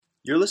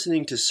You're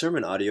listening to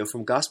sermon audio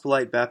from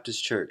Gospelite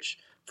Baptist Church.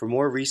 For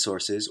more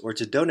resources or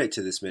to donate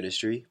to this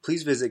ministry,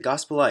 please visit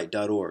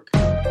gospelite.org.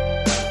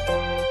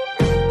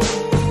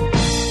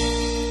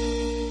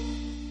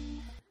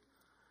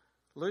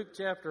 Luke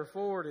chapter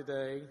 4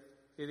 today.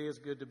 It is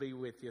good to be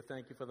with you.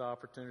 Thank you for the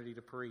opportunity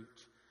to preach.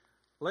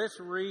 Let's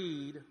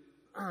read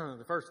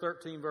the first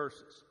 13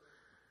 verses.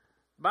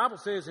 The Bible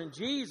says, "And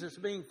Jesus,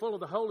 being full of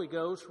the Holy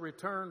Ghost,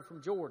 returned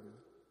from Jordan,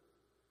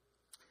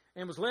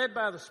 and was led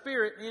by the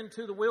Spirit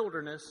into the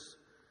wilderness,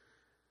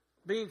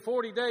 being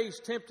 40 days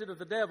tempted of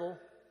the devil.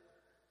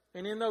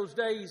 And in those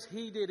days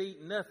he did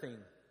eat nothing.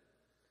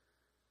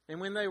 And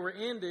when they were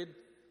ended,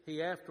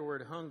 he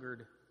afterward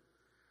hungered.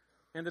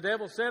 And the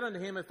devil said unto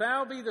him, If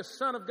thou be the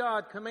Son of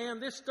God,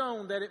 command this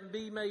stone that it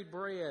be made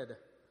bread.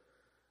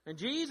 And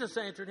Jesus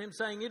answered him,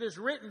 saying, It is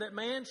written that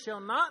man shall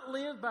not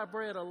live by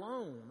bread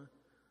alone,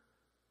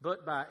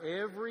 but by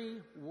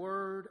every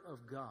word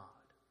of God.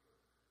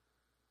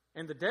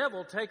 And the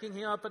devil, taking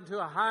him up unto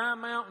a high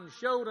mountain,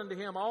 showed unto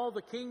him all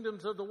the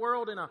kingdoms of the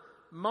world in a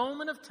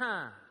moment of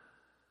time.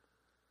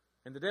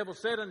 And the devil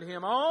said unto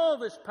him, All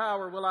this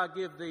power will I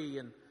give thee,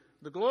 and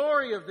the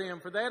glory of them,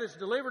 for that is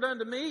delivered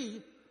unto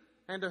me,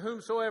 and to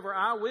whomsoever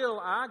I will,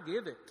 I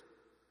give it.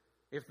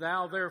 If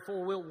thou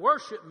therefore wilt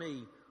worship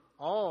me,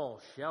 all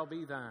shall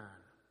be thine.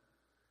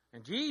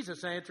 And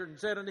Jesus answered and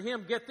said unto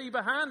him, Get thee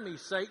behind me,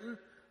 Satan,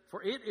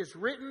 for it is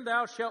written,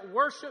 Thou shalt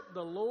worship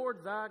the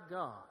Lord thy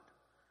God,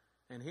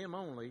 and him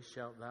only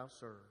shalt thou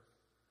serve.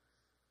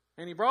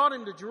 And he brought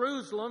him to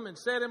Jerusalem, and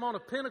set him on a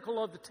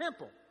pinnacle of the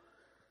temple,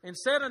 and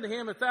said unto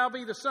him, If thou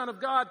be the Son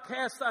of God,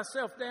 cast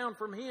thyself down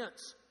from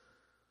hence.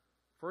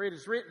 For it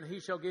is written, He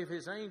shall give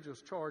His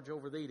angels charge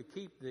over thee to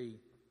keep thee.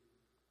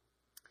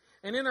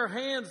 And in their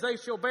hands they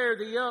shall bear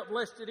thee up,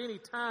 lest at any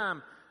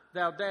time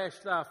thou dash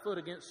thy foot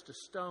against a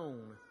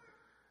stone.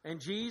 And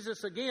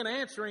Jesus again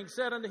answering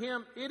said unto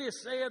him, It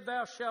is said,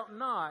 Thou shalt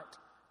not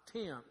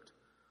tempt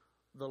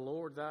the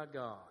Lord thy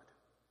God.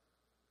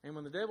 And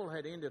when the devil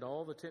had ended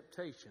all the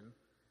temptation,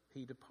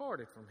 he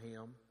departed from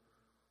him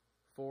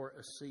for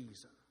a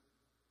season."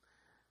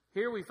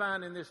 Here we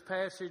find in this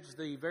passage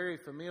the very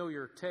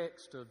familiar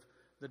text of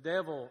the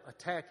devil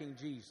attacking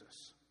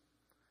Jesus.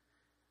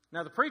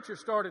 Now, the preacher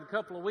started a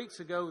couple of weeks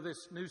ago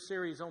this new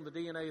series on the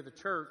DNA of the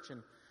church,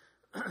 and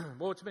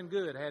boy, it's been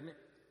good, hasn't it?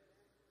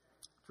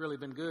 It's really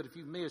been good. If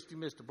you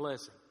missed a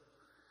blessing.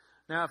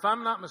 Now, if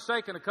I'm not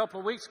mistaken, a couple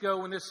of weeks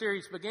ago when this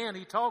series began,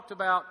 he talked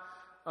about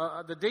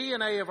the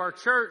DNA of our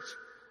church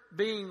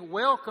being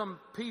welcome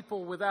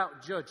people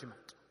without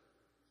judgment.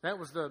 That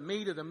was the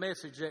meat of the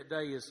message that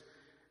day is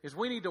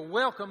we need to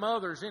welcome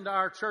others into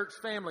our church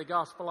family,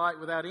 Gospelite,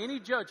 without any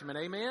judgment.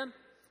 Amen?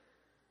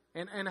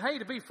 And hey,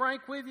 to be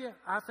frank with you,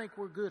 I think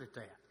we're good at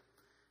that.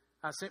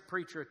 I sent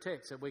preacher a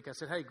text that week. I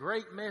said, hey,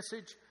 great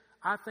message.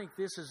 I think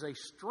this is a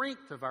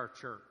strength of our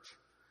church.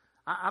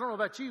 I don't know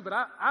about you, but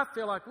I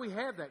feel like we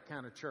have that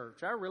kind of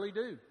church. I really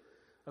do.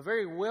 A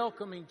very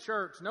welcoming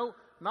church. I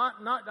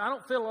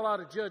don't feel a lot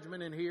of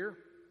judgment in here.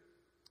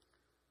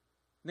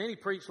 And then he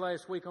preached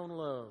last week on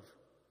love.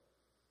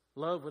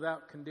 Love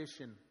without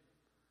condition.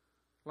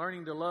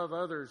 Learning to love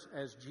others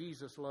as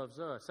Jesus loves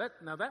us.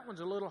 That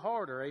one's a little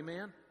harder,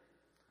 amen?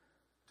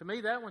 To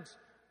me, that one's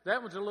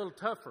a little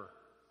tougher.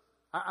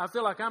 I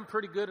feel like I'm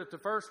pretty good at the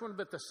first one,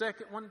 but the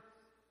second one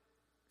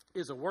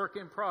is a work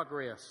in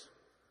progress.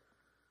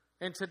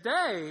 And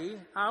today,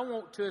 I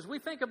want to, as we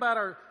think about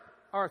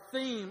our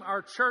theme,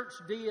 our church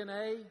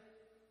DNA,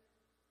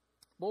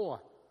 boy,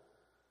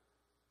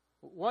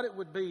 what it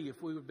would be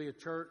if we would be a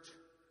church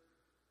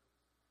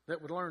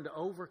that would learn to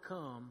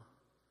overcome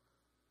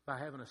by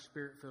having a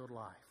Spirit-filled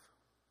life.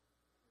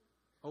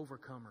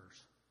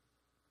 Overcomers.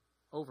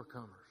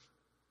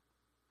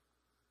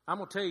 I'm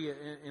going to tell you,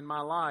 in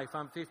my life,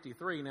 I'm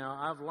 53 now,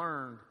 I've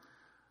learned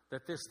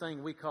that this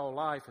thing we call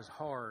life is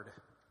hard.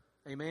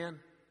 Amen?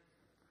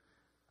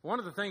 One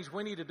of the things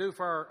we need to do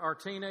for our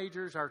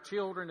teenagers, our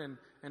children,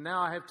 and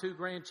now I have 2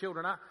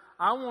 grandchildren,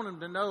 I want them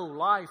to know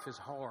life is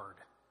hard.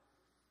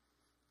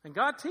 And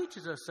God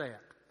teaches us that.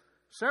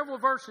 Several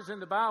verses in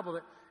the Bible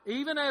that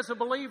even as a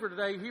believer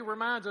today, He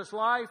reminds us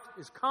life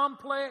is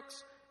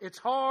complex, it's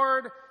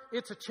hard,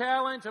 it's a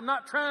challenge. I'm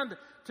not trying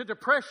to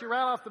depress you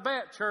right off the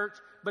bat, church,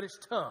 but it's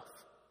tough.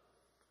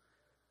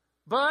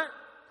 But,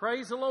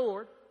 praise the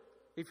Lord,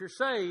 if you're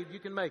saved, you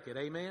can make it.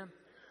 Amen?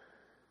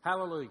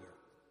 Hallelujah.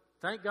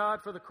 Thank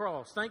God for the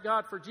cross. Thank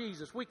God for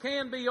Jesus. We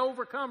can be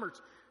overcomers.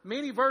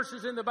 Many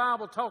verses in the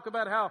Bible talk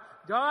about how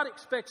God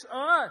expects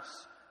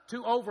us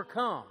to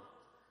overcome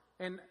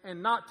and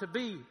not to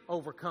be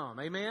overcome.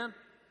 Amen?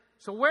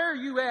 So where are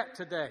you at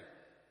today?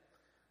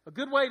 A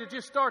good way to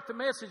just start the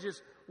message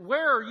is,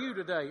 where are you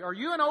today? Are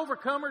you an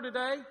overcomer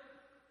today?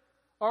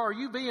 Or are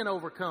you being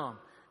overcome?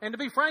 And to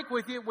be frank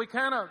with you,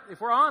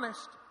 if we're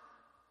honest,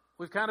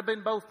 we've kind of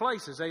been both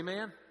places.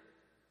 Amen?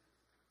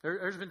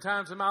 There's been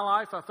times in my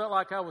life I felt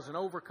like I was an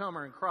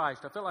overcomer in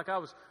Christ. I felt like I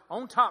was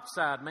on top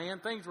side, man.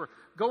 Things were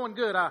going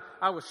good.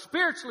 I was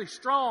spiritually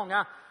strong.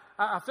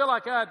 I felt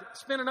like I'd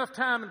spent enough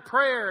time in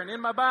prayer and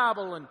in my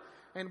Bible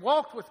and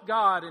walked with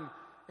God.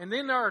 And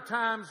then there are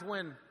times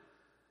when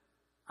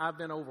I've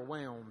been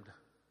overwhelmed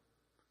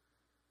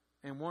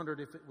and wondered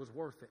if it was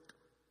worth it.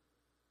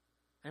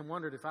 And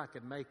wondered if I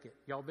could make it.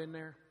 Y'all been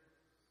there?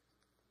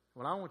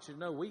 Well, I want you to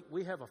know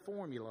we have a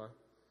formula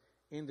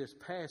in this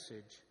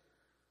passage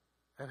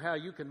of how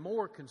you can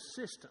more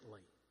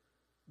consistently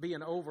be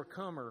an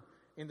overcomer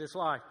in this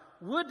life.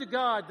 Would to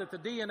God that the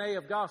DNA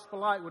of Gospel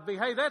Light would be,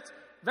 hey,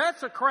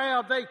 that's a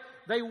crowd.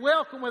 They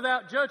welcome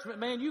without judgment,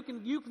 man. You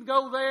can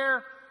go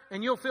there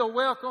and you'll feel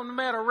welcome no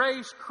matter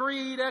race,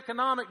 creed,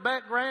 economic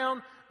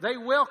background. They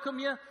welcome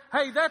you.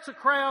 Hey, that's a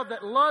crowd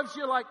that loves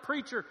you like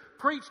preacher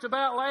preached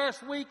about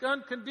last week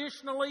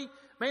unconditionally.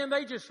 Man,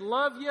 they just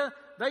love you.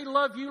 They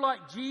love you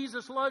like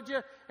Jesus loved you.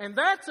 And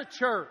that's a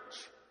church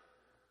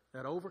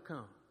that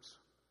overcomes.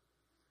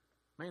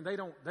 Man, they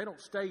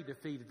don't stay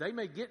defeated. They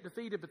may get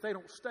defeated, but they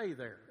don't stay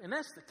there. And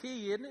that's the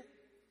key, isn't it?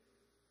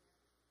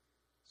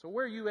 So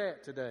where are you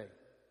at today?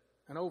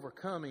 An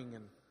overcoming.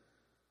 And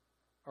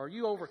are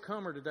you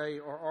overcomer today,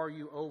 or are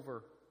you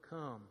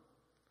overcome?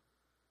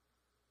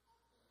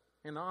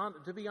 And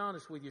to be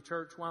honest with you,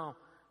 church, while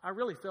I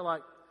really feel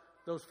like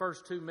those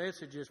first two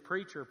messages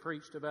preacher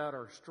preached about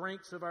our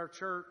strengths of our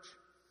church,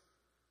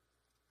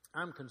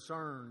 I'm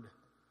concerned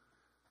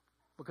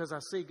because I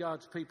see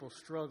God's people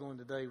struggling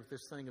today with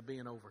this thing of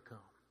being overcome.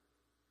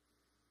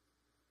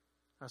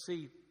 I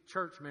see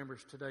church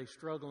members today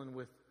struggling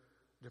with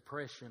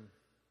depression.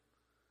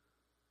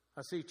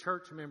 I see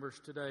church members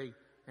today,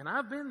 and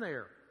I've been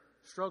there,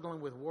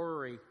 struggling with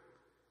worry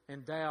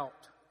and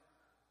doubt.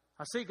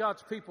 I see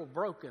God's people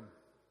broken.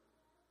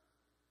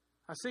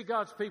 I see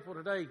God's people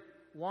today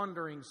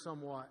wandering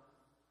somewhat.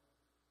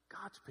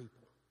 God's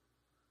people.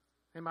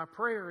 And my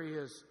prayer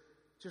is,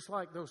 just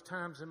like those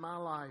times in my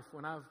life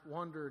when I've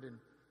wondered and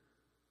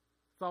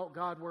thought,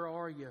 God, where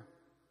are you?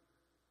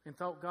 And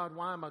thought, God,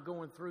 why am I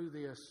going through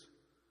this?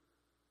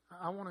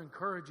 I want to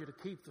encourage you to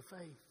keep the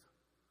faith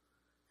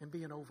and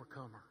be an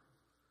overcomer.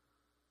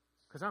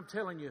 Because I'm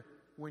telling you,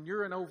 when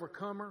you're an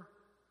overcomer,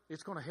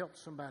 it's going to help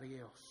somebody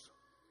else.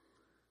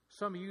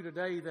 Some of you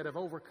today that have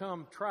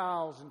overcome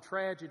trials and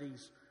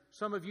tragedies,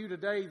 some of you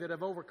today that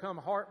have overcome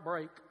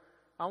heartbreak,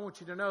 I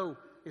want you to know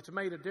it's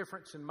made a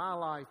difference in my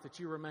life that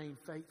you remain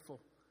faithful,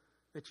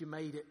 that you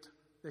made it,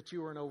 that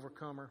you were an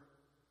overcomer.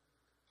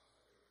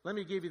 Let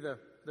me give you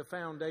the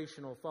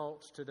foundational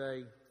thoughts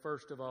today,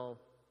 first of all.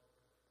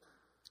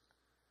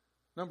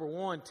 Number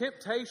one,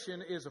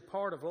 temptation is a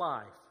part of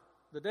life.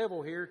 The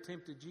devil here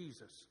tempted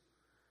Jesus.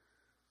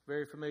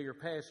 Very familiar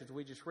passage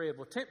we just read.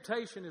 Well,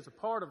 temptation is a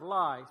part of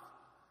life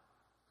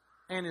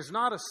and is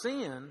not a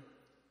sin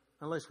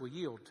unless we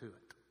yield to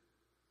it.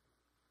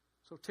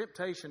 So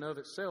temptation of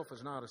itself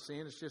is not a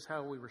sin. It's just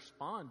how we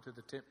respond to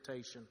the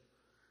temptation.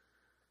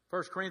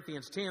 1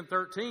 Corinthians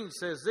 10:13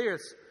 says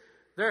this,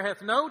 there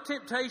hath no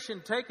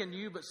temptation taken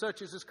you but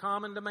such as is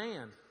common to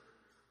man.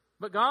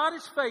 But God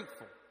is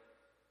faithful.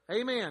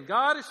 Amen.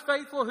 God is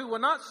faithful, who will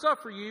not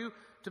suffer you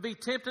to be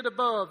tempted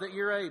above that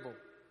you're able,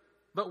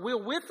 but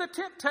will with the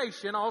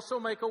temptation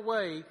also make a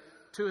way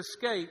to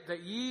escape,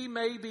 that ye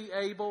may be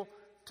able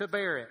to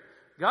bear it.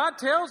 God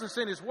tells us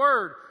in His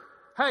Word,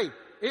 hey,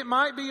 it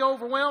might be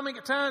overwhelming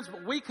at times,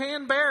 but we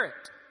can bear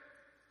it.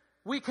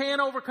 We can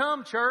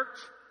overcome, church.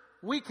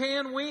 We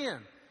can win.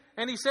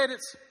 And He said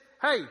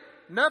hey,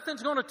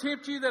 nothing's going to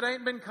tempt you that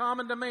ain't been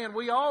common to man.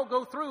 We all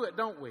go through it,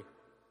 don't we?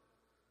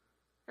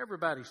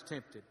 Everybody's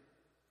tempted.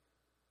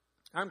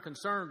 I'm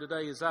concerned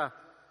today as I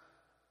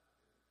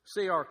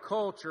see our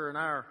culture and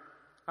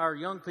our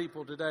young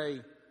people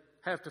today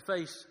have to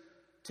face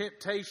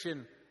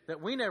temptation that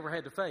we never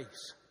had to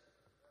face.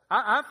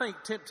 I think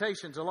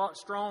temptation's a lot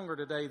stronger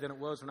today than it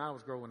was when I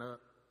was growing up.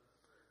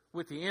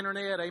 With the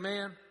internet,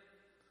 amen?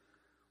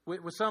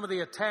 With some of the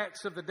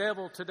attacks of the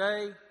devil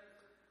today,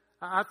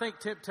 I think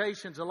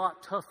temptation's a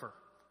lot tougher.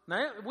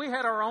 Now, we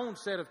had our own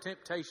set of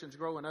temptations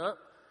growing up,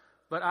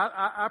 but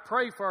I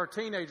pray for our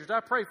teenagers. I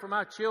pray for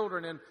my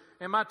children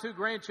and my two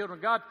grandchildren.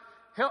 God,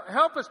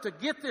 help us to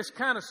get this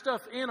kind of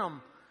stuff in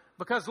them,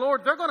 because,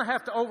 Lord, they're going to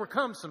have to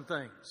overcome some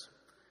things.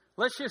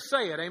 Let's just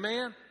say it,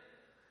 amen?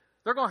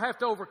 They're going to have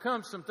to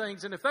overcome some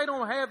things. And if they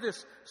don't have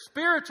this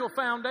spiritual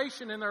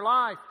foundation in their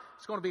life,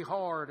 it's going to be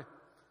hard.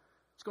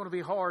 It's going to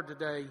be hard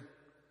today.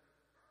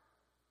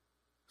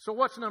 So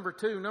what's number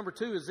two? Number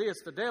two is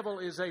this. The devil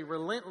is a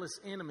relentless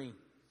enemy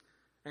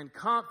and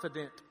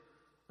confident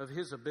of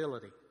his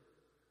ability.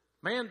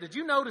 Man, did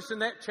you notice in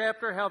that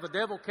chapter how the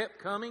devil kept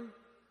coming?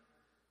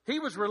 He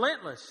was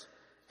relentless.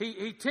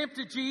 He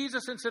tempted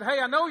Jesus and said, hey,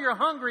 I know you're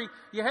hungry.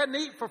 You hadn't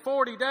eaten for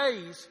 40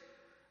 days.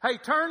 Hey,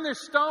 turn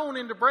this stone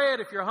into bread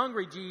if you're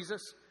hungry,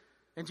 Jesus.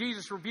 And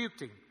Jesus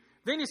rebuked him.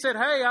 Then he said,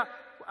 hey,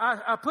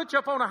 I put you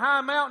up on a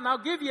high mountain. I'll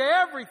give you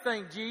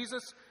everything,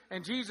 Jesus.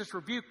 And Jesus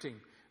rebuked him.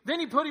 Then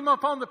he put him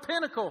up on the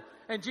pinnacle.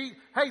 And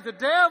hey, the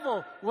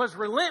devil was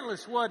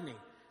relentless, wasn't he?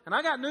 And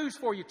I got news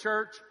for you,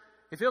 church.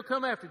 If he'll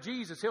come after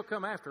Jesus, he'll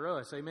come after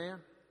us. Amen?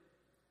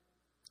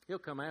 He'll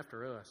come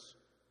after us.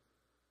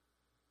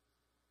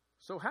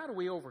 So how do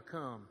we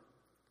overcome?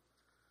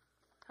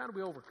 How do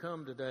we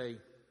overcome today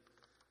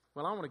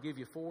Well, I want to give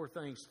you 4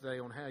 things today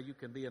on how you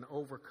can be an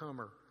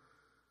overcomer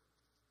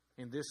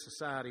in this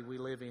society we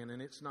live in,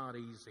 and it's not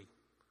easy.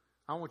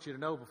 I want you to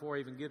know before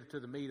I even get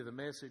to the meat of the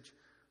message,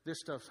 this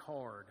stuff's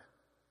hard.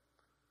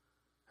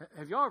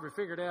 Have y'all ever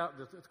figured out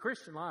that the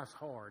Christian life's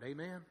hard?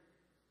 Amen?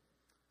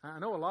 I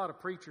know a lot of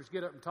preachers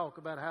get up and talk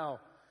about how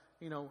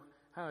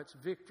it's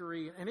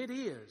victory, and it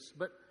is,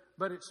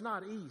 but it's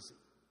not easy.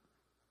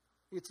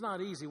 It's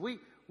not easy.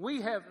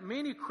 We have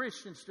many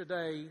Christians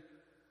today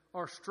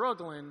are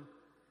struggling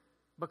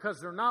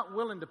because they're not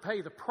willing to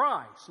pay the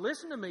price.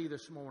 Listen to me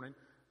this morning.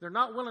 They're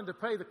not willing to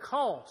pay the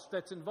cost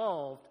that's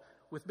involved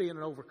with being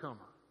an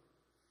overcomer.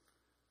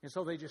 And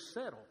so they just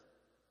settle.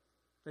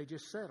 They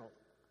just settle.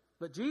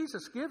 But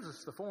Jesus gives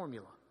us the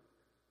formula.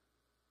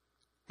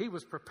 He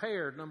was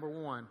prepared, number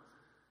one.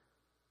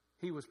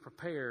 He was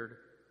prepared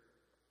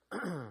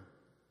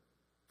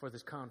for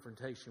this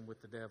confrontation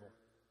with the devil.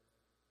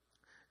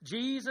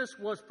 Jesus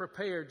was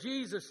prepared.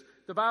 Jesus,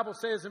 the Bible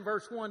says in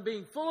verse 1,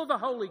 being full of the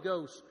Holy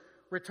Ghost,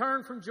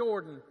 returned from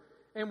Jordan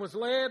and was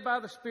led by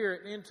the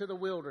Spirit into the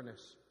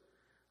wilderness.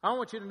 I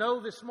want you to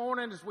know this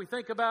morning as we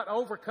think about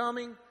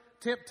overcoming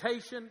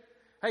temptation,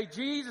 hey,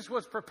 Jesus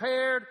was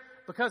prepared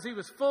because He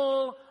was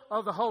full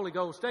of the Holy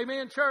Ghost.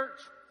 Amen,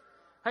 church?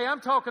 Hey, I'm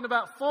talking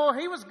about full.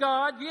 He was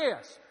God,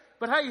 yes.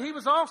 But hey, He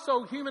was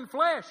also human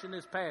flesh in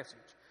this passage.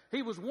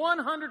 He was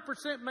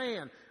 100%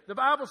 man. The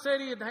Bible said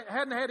He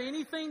hadn't had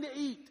anything to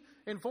eat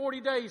in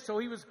 40 days, so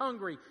He was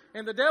hungry.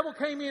 And the devil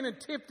came in and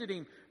tempted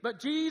Him. But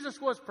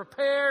Jesus was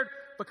prepared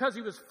because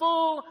He was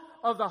full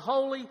of the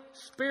Holy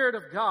Spirit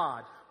of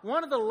God.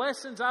 One of the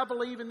lessons I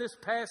believe in this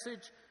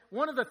passage,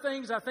 one of the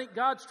things I think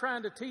God's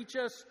trying to teach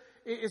us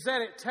is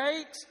that it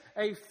takes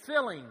a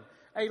filling,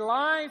 a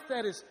life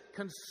that is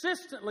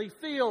consistently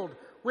filled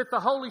with the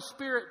Holy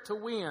Spirit to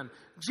win.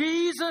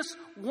 Jesus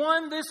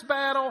won this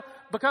battle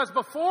because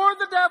before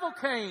the devil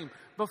came,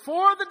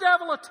 before the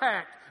devil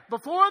attacked,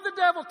 before the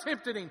devil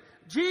tempted Him,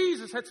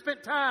 Jesus had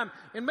spent time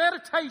in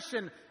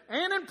meditation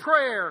and in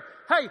prayer.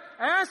 Hey,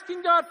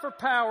 asking God for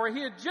power.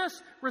 He had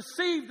just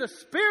received the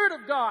Spirit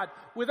of God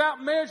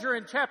without measure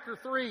in chapter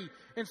 3.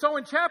 And so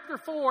in chapter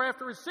 4,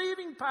 after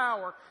receiving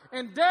power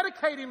and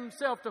dedicating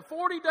Himself to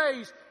 40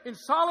 days in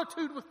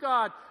solitude with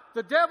God,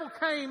 the devil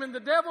came and the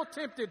devil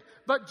tempted,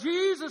 but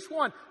Jesus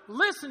won.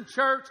 Listen,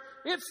 church,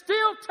 it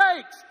still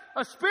takes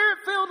a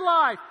Spirit-filled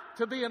life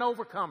to be an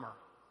overcomer.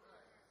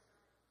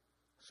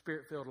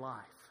 Spirit-filled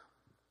life.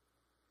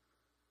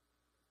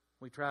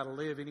 We try to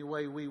live any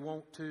way we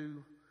want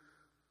to,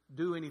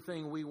 do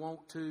anything we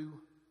want to.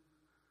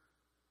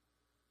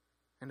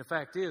 And the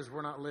fact is,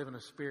 we're not living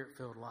a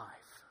Spirit-filled life.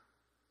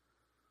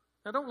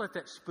 Now, don't let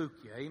that spook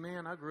you.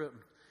 Amen? I grew up,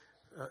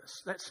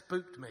 that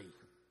spooked me.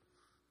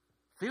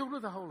 Filled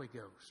with the Holy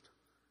Ghost.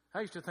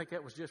 I used to think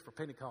that was just for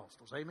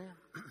Pentecostals. Amen?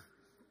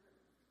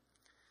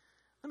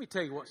 Let me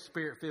tell you what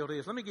Spirit-filled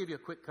is. Let me give you a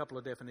quick couple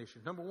of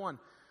definitions. Number one,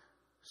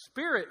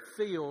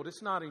 Spirit-filled,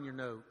 it's not in your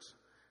notes.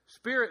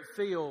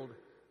 Spirit-filled,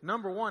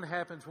 number one,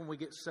 happens when we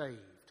get saved.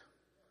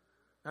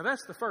 Now,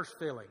 that's the first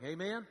filling.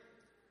 Amen?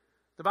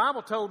 The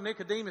Bible told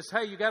Nicodemus,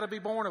 hey, you got to be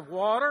born of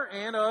water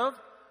and of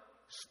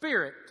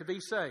Spirit to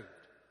be saved.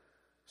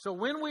 So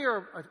when we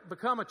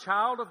become a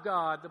child of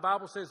God, the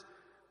Bible says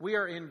we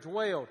are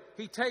indwelled.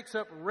 He takes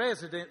up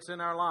residence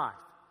in our life.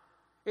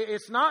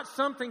 It's not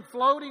something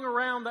floating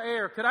around the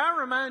air. Could I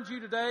remind you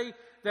today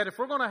that if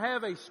we're going to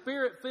have a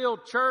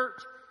Spirit-filled church,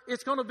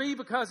 it's going to be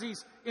because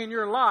He's in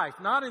your life,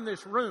 not in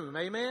this room.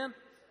 Amen?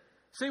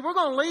 See, we're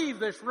going to leave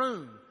this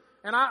room.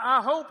 And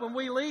I hope when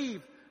we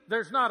leave,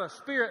 there's not a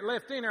spirit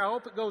left in here. I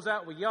hope it goes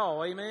out with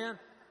y'all. Amen?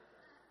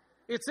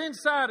 It's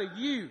inside of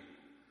you.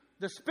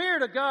 The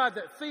Spirit of God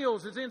that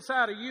fills is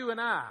inside of you and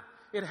I.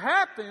 It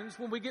happens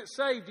when we get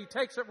saved. He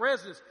takes up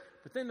residence.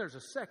 But then there's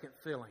a second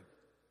filling.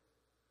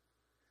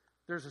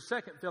 There's a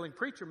second filling.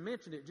 Preacher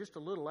mentioned it just a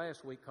little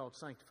last week called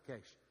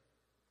sanctification.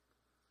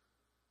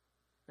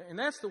 And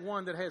that's the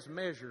one that has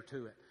measure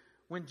to it.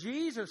 When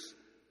Jesus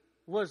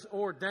was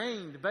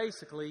ordained,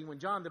 basically, when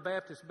John the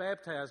Baptist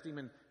baptized Him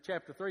in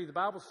chapter 3, the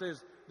Bible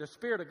says the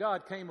Spirit of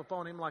God came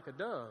upon Him like a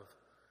dove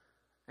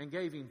and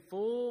gave Him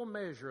full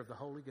measure of the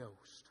Holy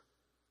Ghost.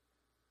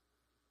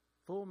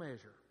 Full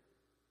measure.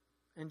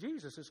 And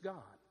Jesus is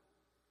God.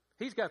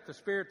 He's got the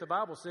Spirit, the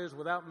Bible says,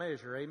 without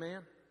measure. Amen?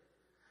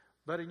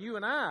 But in you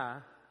and I,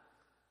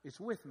 it's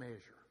with measure.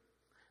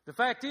 The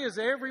fact is,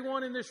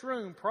 everyone in this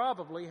room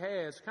probably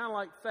has, kind of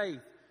like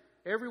faith,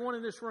 everyone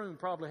in this room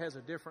probably has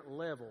a different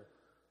level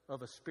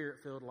of a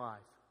Spirit-filled life.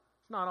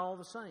 It's not all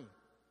the same.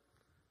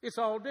 It's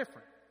all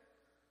different.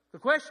 The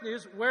question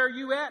is, where are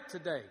you at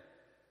today?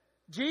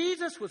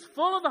 Jesus was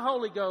full of the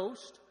Holy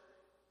Ghost.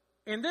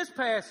 In this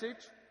passage,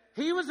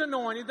 He was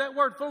anointed. That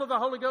word full of the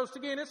Holy Ghost,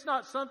 again, it's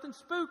not something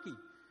spooky.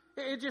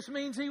 It just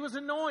means He was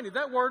anointed.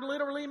 That word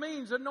literally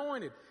means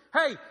anointed.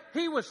 Hey,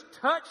 He was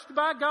touched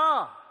by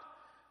God.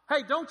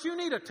 Hey, don't you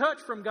need a touch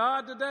from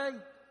God today?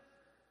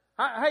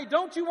 Hey,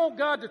 don't you want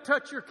God to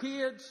touch your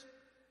kids?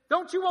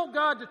 Don't you want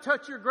God to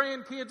touch your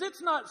grandkids?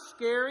 It's not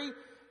scary.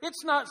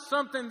 It's not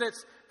something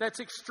that's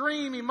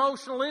extreme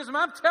emotionalism.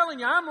 I'm telling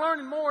you, I'm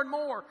learning more and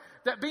more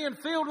that being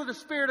filled with the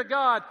Spirit of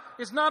God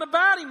is not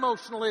about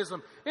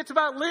emotionalism. It's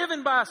about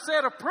living by a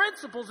set of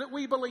principles that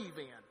we believe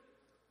in.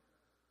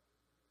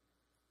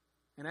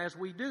 And as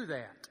we do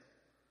that,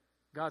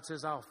 God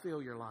says, I'll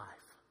fill your life.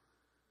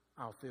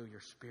 I'll fill your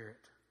spirit.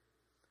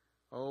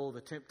 Oh,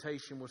 the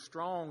temptation was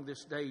strong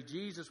this day.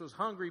 Jesus was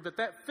hungry, but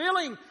that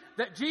filling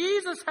that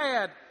Jesus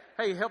had,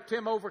 hey, helped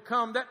him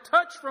overcome. That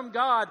touch from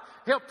God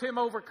helped him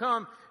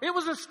overcome. It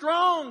was a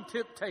strong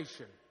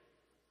temptation.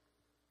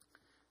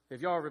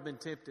 Have y'all ever been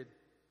tempted?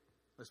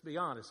 Let's be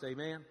honest,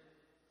 amen?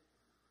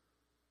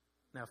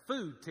 Now,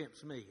 food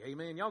tempts me,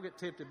 amen? Y'all get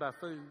tempted by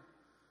food?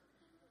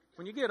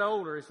 When you get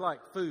older, it's like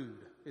food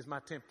is my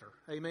tempter,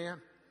 amen?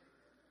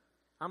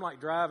 I'm like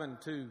driving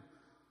to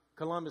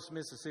Columbus,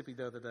 Mississippi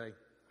the other day.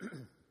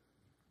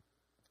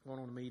 Going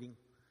on a meeting.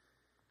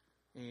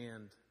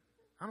 And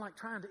I'm like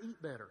trying to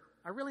eat better.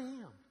 I really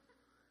am.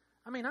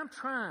 I mean, I'm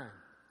trying.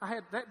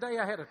 That day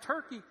I had a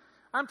turkey.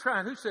 I'm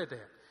trying. Who said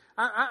that?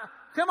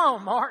 Come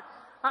on, Mark.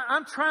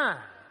 I'm trying.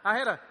 I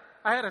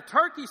had a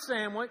turkey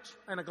sandwich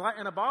and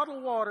a bottle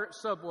of water at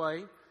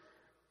Subway.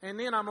 And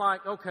then I'm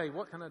like, okay,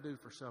 what can I do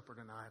for supper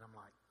tonight?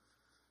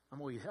 I'm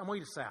going to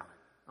eat a salad.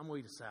 I'm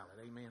going to eat a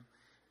salad. Amen.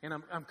 And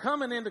I'm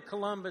coming into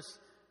Columbus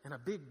and a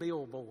big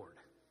billboard.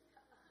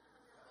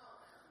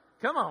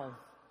 Come on.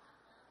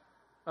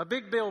 A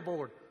big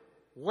billboard.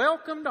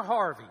 Welcome to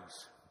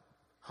Harvey's,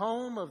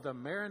 home of the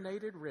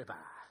marinated ribeye.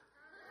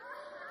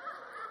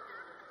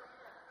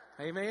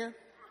 Amen.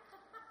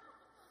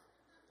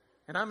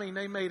 And I mean,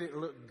 they made it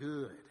look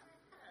good.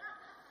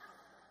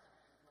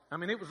 I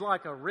mean, it was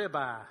like a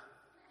ribeye.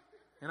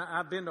 And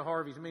I've been to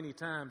Harvey's many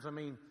times. I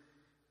mean,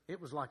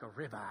 it was like a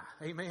ribeye.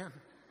 Amen.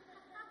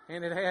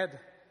 And it had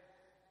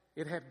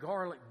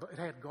garlic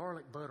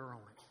butter on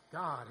it.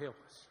 God help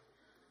us.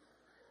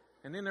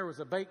 And then there was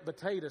a baked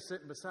potato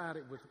sitting beside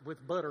it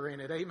with butter in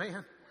it.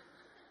 Amen.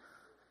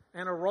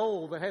 And a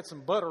roll that had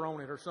some butter on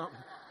it or something.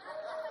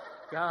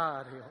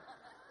 God help.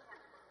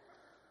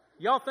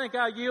 Y'all think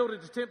I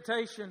yielded to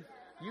temptation?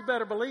 You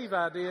better believe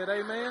I did.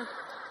 Amen.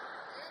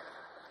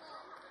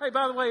 Hey,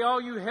 by the way, all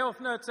you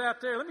health nuts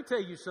out there, let me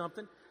tell you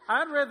something.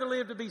 I'd rather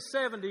live to be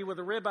 70 with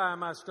a ribeye in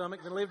my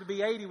stomach than live to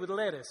be 80 with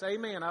lettuce.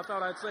 Amen. I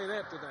thought I'd say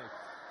that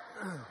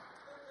today.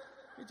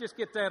 You just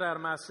get that out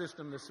of my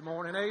system this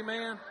morning.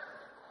 Amen.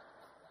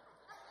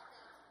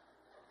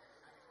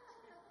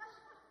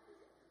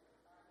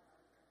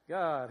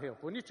 God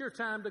help. When it's your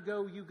time to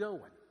go, you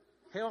going.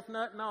 Health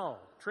nut and all.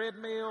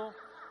 Treadmill,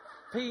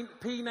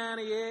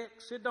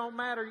 P90X. It don't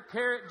matter.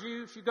 Carrot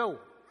juice, you go.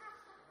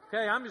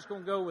 Okay, I'm just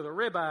going to go with a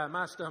ribeye in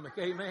my stomach.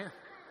 Amen.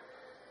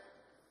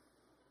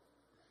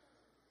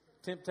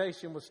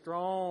 Temptation was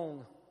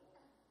strong.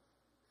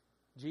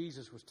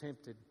 Jesus was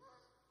tempted.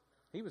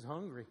 He was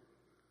hungry.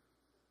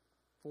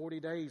 40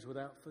 days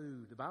without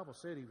food. The Bible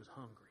said he was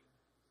hungry.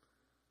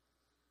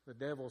 The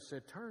devil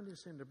said, turn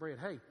this into bread.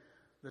 Hey,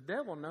 the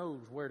devil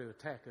knows where to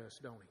attack us,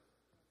 don't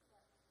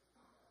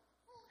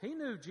he? He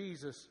knew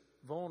Jesus'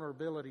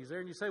 vulnerabilities there.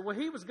 And you say, well,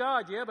 he was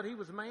God. Yeah, but he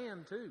was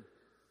man too.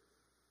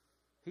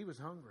 He was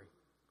hungry.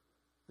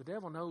 The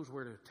devil knows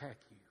where to attack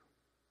you.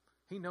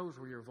 He knows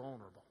where you're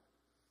vulnerable.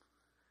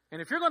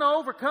 And if you're going to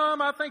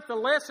overcome, I think the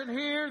lesson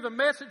here, the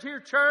message here,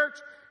 church,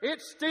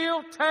 it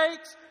still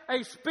takes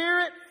a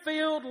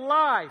Spirit-filled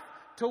life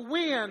to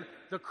win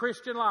the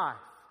Christian life.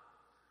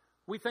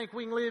 We think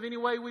we can live any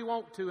way we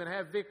want to and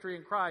have victory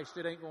in Christ.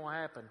 It ain't going to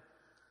happen.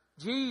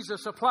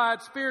 Jesus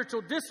applied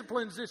spiritual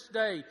disciplines this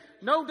day.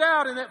 No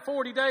doubt in that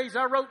 40 days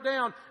I wrote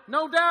down,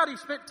 no doubt he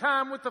spent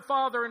time with the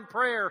Father in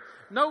prayer.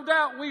 No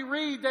doubt we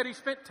read that he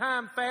spent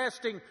time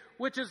fasting,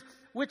 which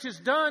is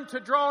done to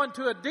draw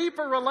into a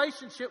deeper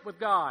relationship with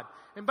God.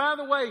 And by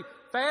the way,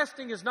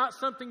 fasting is not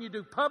something you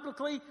do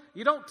publicly.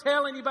 You don't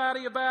tell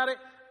anybody about it.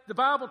 The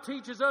Bible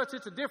teaches us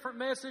it's a different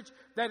message,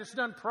 that it's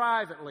done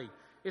privately.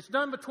 It's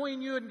done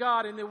between you and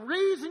God. And the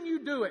reason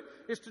you do it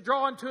is to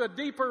draw into a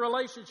deeper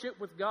relationship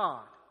with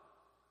God.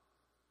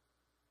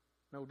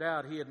 No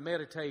doubt he had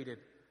meditated.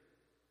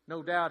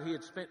 No doubt he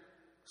had spent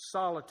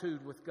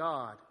solitude with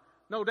God.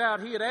 No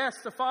doubt he had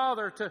asked the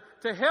Father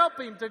to help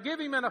him, to give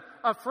him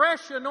a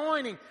fresh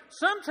anointing.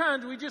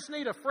 Sometimes we just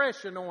need a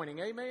fresh anointing.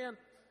 Amen?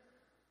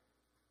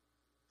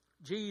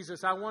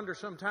 Jesus, I wonder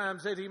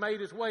sometimes as he made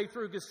his way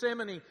through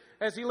Gethsemane,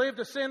 as he lived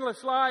a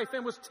sinless life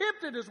and was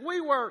tempted as we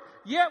were,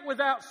 yet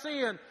without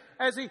sin,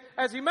 as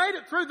he made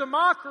it through the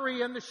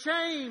mockery and the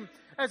shame,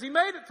 as he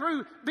made it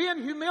through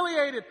being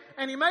humiliated,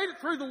 and he made it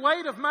through the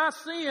weight of my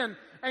sin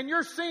and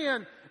your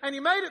sin, and he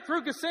made it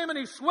through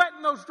Gethsemane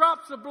sweating those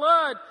drops of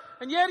blood,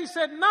 and yet he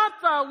said, not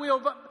thy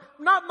will, but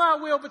not my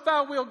will, but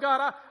thy will,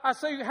 God. I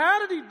say, how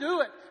did he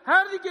do it?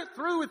 How did he get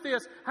through with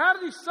this? How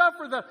did he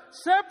suffer the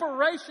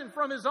separation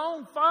from his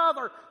own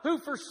Father who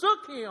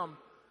forsook him?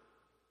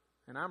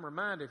 And I'm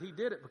reminded he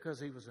did it because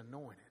he was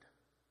anointed.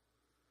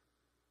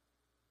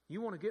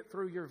 You want to get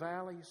through your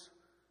valleys?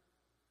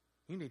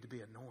 You need to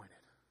be anointed.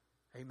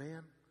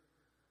 Amen?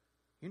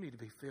 You need to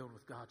be filled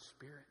with God's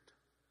Spirit.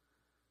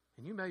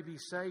 And you may be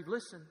saved.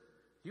 Listen,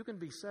 You can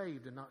be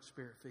saved and not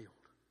Spirit-filled.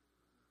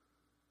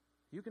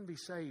 You can be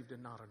saved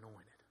and not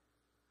anointed.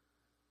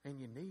 And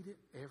you need it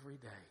every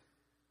day.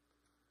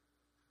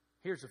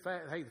 Here's the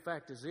fact. Hey, the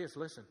fact is this.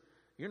 Listen,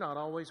 you're not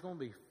always going to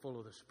be full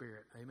of the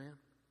Spirit. Amen?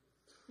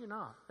 You're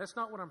not. That's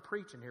not what I'm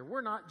preaching here.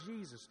 We're not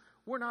Jesus.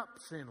 We're not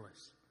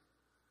sinless.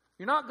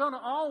 You're not going to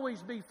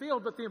always be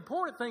filled. But the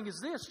important thing is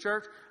this,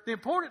 church. The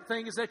important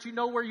thing is that you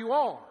know where you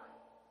are.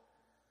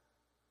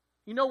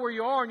 You know where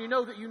you are, and you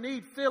know that you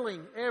need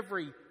filling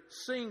every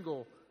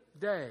single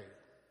day.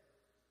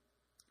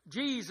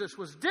 Jesus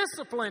was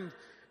disciplined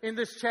in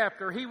this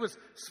chapter. He was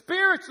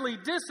spiritually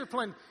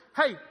disciplined.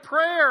 Hey,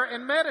 prayer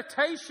and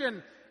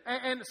meditation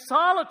and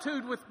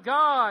solitude with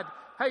God.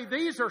 Hey,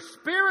 these are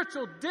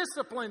spiritual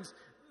disciplines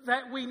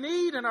that we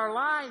need in our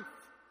life.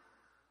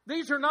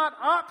 These are not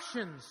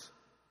options.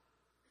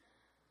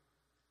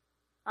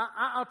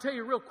 I'll tell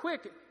you real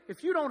quick,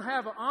 if you don't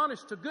have an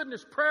honest to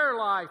goodness prayer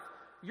life,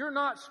 you're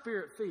not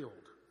Spirit-filled.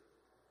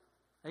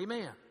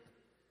 Amen.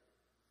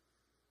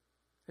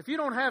 If you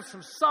don't have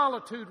some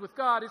solitude with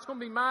God, it's going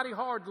to be mighty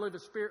hard to live a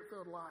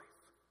Spirit-filled life.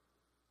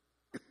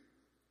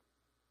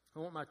 I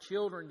want my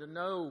children to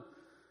know,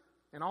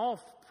 and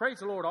praise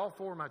the Lord, all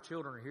 4 of my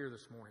children are here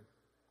this morning.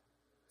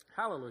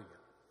 Hallelujah.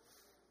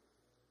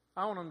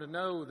 I want them to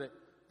know that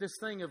this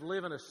thing of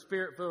living a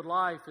Spirit-filled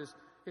life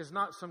is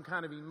not some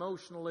kind of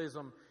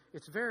emotionalism.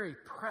 It's very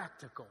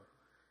practical.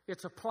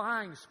 It's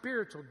applying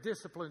spiritual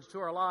disciplines to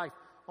our life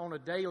on a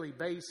daily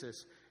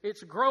basis.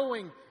 It's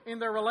growing in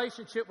their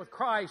relationship with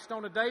Christ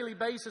on a daily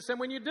basis. And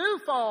when you do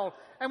fall,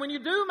 and when you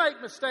do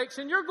make mistakes,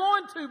 and you're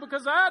going to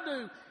because I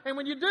do, and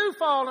when you do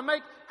fall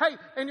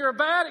and you're a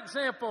bad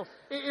example,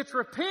 it's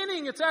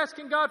repenting, it's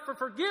asking God for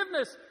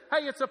forgiveness.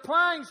 Hey, it's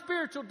applying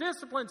spiritual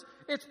disciplines.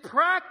 It's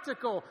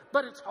practical,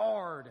 but it's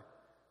hard.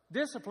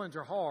 Disciplines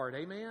are hard,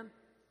 amen?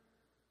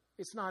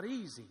 It's not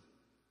easy.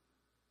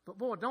 But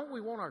boy, don't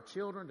we want our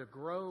children to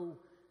grow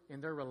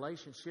in their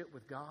relationship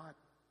with God?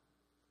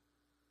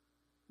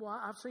 Well,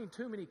 I've seen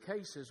too many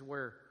cases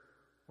where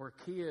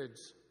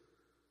kids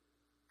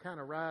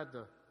kind of ride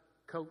the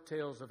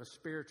coattails of a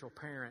spiritual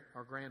parent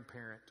or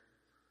grandparent.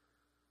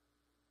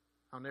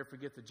 I'll never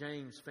forget the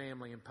James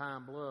family in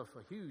Pine Bluff,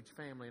 a huge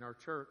family in our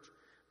church.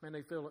 Man,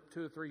 they filled up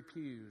 2 or 3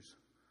 pews.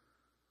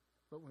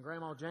 But when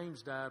Grandma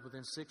James died,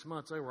 within 6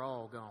 months, they were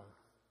all gone.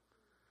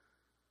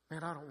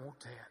 Man, I don't want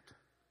that.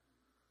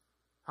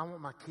 I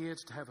want my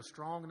kids to have a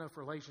strong enough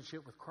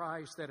relationship with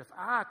Christ that if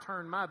I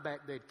turn my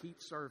back, they'd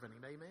keep serving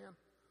Him. Amen?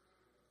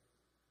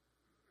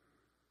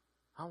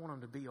 I want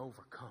them to be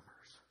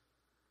overcomers.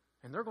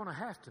 And they're going to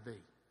have to be.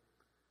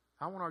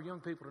 I want our young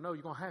people to know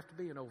you're going to have to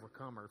be an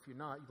overcomer. If you're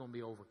not, you're going to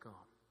be overcome.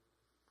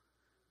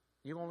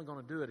 You're only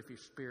going to do it if you're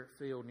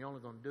Spirit-filled, and you're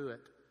only going to do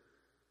it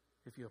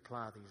if you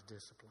apply these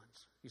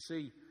disciplines. You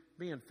see,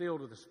 being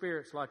filled with the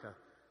Spirit's like a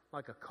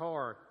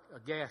car, a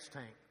gas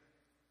tank.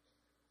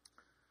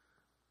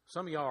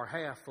 Some of y'all are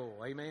half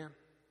full, amen?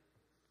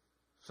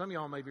 Some of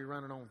y'all may be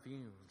running on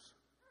fumes.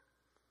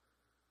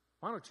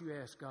 Why don't you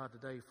ask God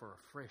today for a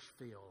fresh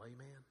fill,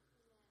 amen?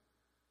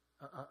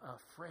 A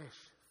fresh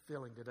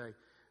filling today.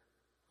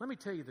 Let me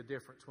tell you the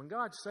difference. When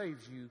God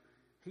saves you,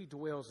 He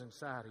dwells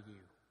inside of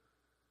you.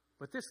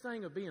 But this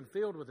thing of being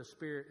filled with the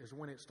Spirit is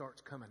when it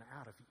starts coming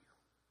out of you.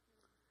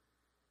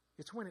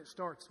 It's when it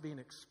starts being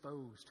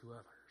exposed to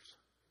others.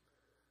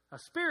 A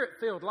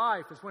Spirit-filled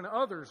life is when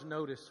others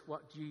notice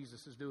what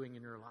Jesus is doing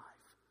in your life.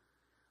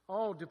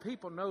 Oh, do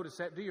people notice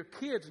that? Do your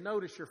kids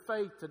notice your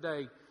faith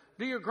today?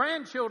 Do your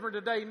grandchildren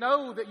today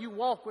know that you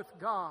walk with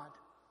God?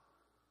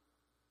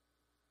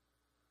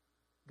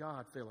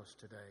 God, fill us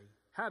today.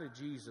 How did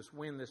Jesus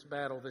win this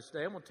battle this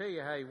day? I'm going to tell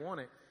you how He won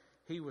it.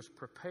 He was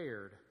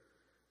prepared.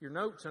 Your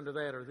notes under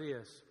that are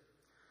this.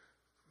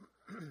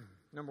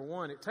 Number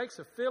 1, it takes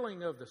a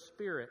filling of the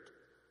Spirit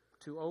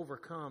to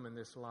overcome in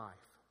this life.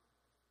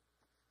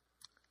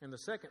 And the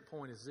second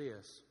point is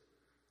this.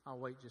 I'll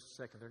wait just a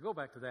second there. Go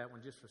back to that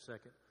one just for a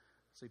second.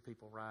 See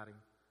people writing.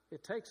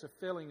 It takes a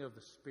filling of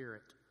the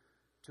Spirit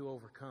to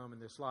overcome in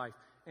this life.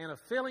 And a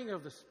filling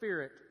of the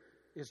Spirit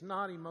is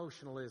not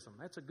emotionalism.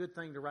 That's a good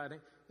thing to write in.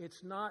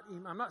 It's not.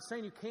 I'm not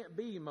saying you can't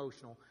be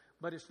emotional,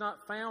 but it's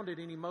not founded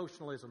in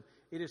emotionalism.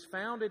 It is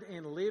founded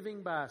in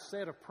living by a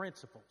set of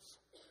principles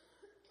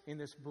in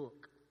this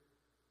book.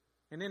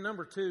 And then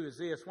number 2 is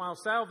this. While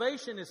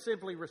salvation is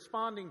simply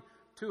responding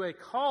to a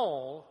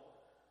call,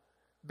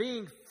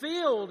 being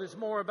filled is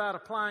more about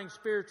applying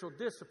spiritual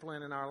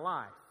discipline in our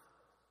life.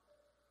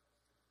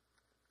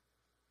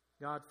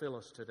 God, fill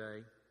us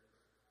today.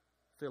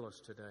 Fill us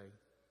today.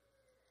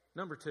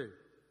 Number 2.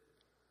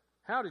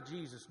 How did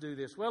Jesus do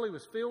this? Well, He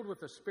was filled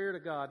with the Spirit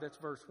of God. That's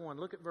verse 1.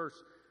 Look at verse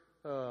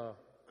 3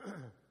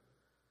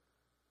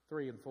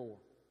 and 4.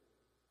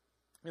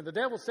 And the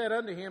devil said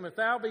unto him, If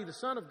thou be the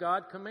Son of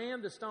God,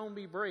 command the stone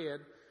be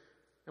bread.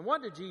 And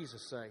what did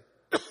Jesus say?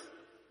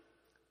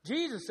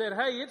 Jesus said,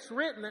 hey, it's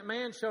written that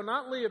man shall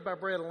not live by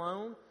bread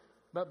alone,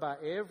 but by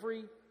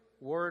every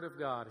word of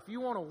God. If you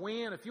want to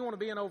win, if you want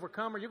to be an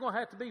overcomer, you're going to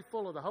have to be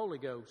full of the Holy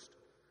Ghost.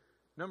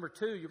 Number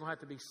 2, you're going to have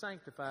to be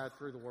sanctified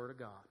through the Word of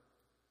God.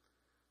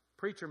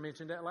 Preacher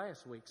mentioned that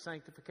last week.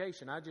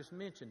 Sanctification. I just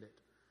mentioned it.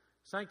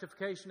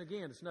 Sanctification,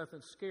 again, it's nothing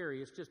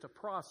scary. It's just a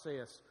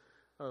process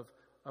of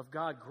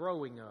God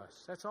growing us.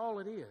 That's all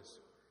it is.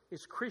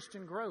 It's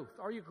Christian growth.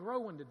 Are you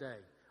growing today?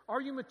 Are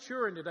you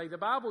maturing today? The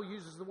Bible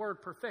uses the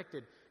word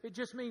perfected. It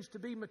just means to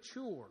be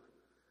mature.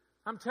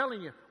 I'm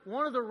telling you,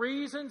 one of the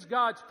reasons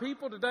God's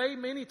people today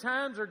many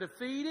times are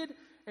defeated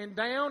and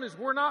down is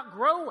we're not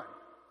growing.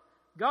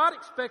 God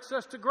expects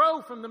us to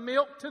grow from the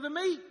milk to the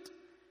meat.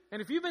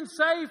 And if you've been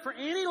saved for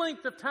any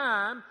length of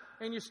time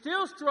and you're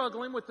still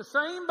struggling with the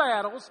same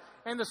battles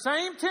and the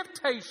same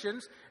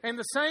temptations and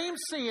the same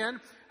sin,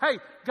 hey,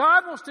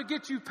 God wants to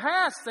get you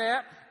past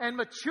that and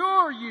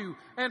mature you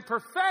and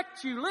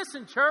perfect you.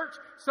 Listen, church,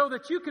 so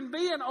that you can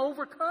be an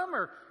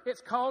overcomer.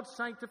 It's called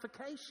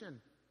sanctification.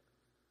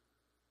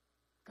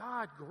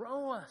 God,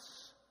 grow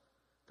us.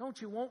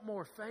 Don't you want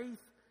more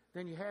faith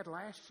than you had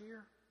last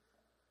year?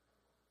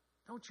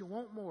 Don't you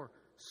want more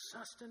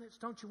sustenance?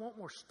 Don't you want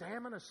more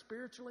stamina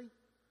spiritually?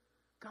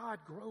 God,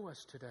 grow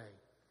us today.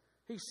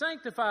 He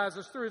sanctifies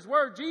us through His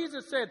Word.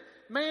 Jesus said,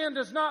 man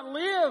does not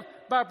live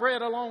by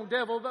bread alone,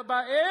 devil, but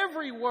by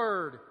every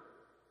word.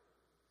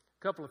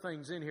 A couple of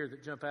things in here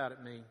that jump out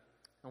at me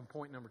on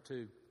point number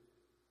 2.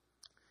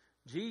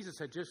 Jesus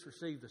had just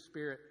received the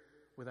Spirit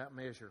without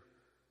measure.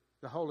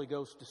 The Holy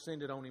Ghost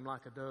descended on Him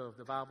like a dove.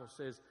 The Bible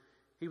says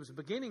He was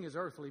beginning His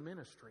earthly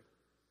ministry.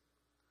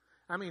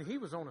 I mean, He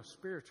was on a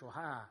spiritual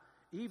high,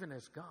 even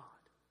as God.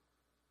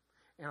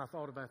 And I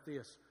thought about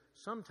this.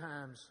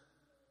 Sometimes,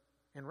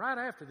 and right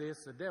after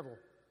this, the devil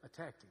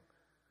attacked Him.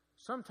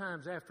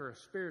 Sometimes after a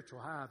spiritual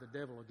high, the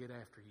devil will get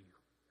after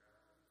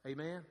you.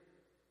 Amen?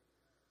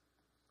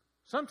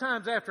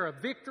 Sometimes after a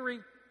victory,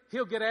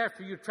 he'll get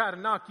after you to try to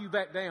knock you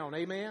back down.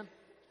 Amen?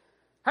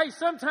 Hey,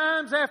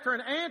 sometimes after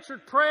an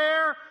answered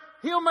prayer,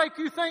 he'll make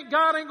you think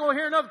God ain't going to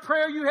hear another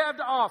prayer you have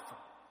to offer.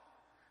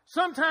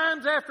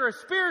 Sometimes after a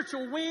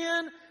spiritual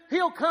win,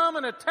 he'll come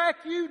and attack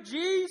you.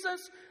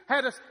 Jesus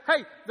had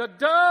the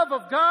dove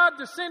of God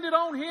descended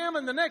on Him,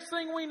 and the next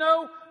thing we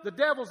know, the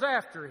devil's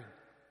after Him.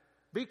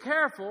 Be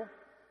careful.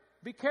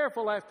 Be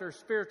careful after a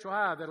spiritual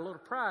high that a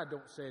little pride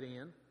don't set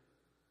in.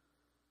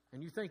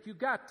 And you think you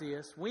got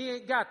this. We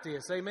ain't got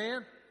this.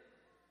 Amen?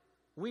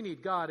 We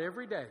need God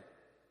every day.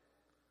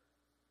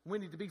 We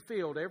need to be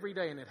filled every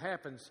day, and it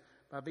happens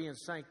by being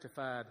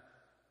sanctified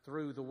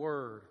through the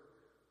Word.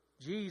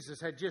 Jesus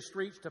had just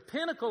reached a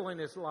pinnacle in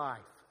His life.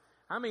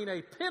 I mean,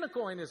 a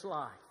pinnacle in His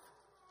life.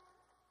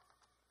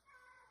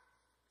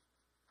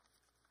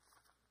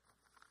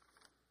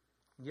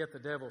 And yet the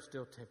devil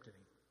still tempted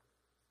Him.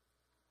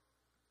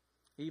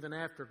 Even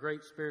after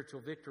great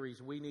spiritual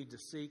victories, we need to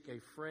seek a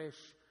fresh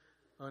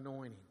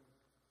anointing.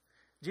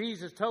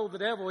 Jesus told the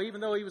devil, even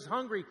though he was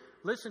hungry,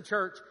 listen,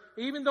 church,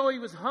 even though he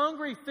was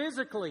hungry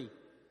physically,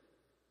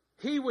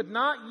 he would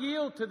not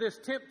yield to this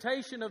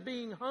temptation of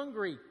being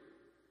hungry,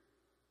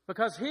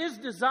 because his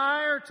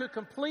desire to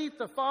complete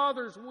the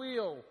Father's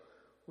will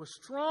was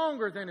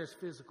stronger than his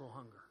physical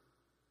hunger.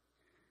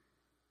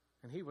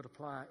 And he would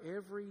apply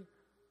every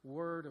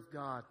word of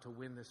God to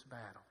win this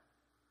battle.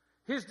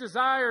 His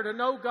desire to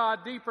know God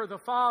deeper, the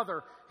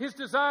Father, his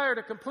desire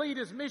to complete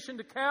his mission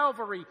to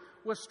Calvary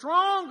was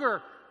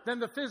stronger than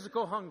the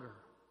physical hunger.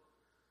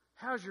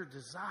 How's your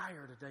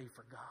desire today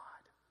for God?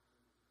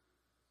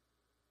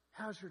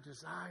 How's your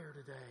desire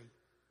today?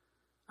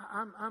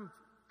 I'm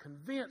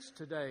convinced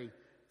today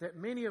that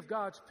many of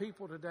God's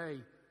people today,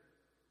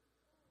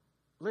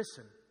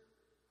 listen,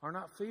 are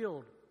not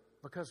filled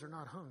because they're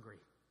not hungry.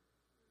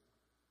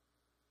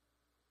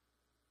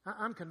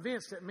 I'm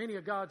convinced that many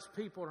of God's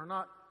people are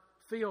not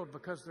filled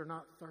because they're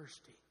not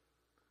thirsty.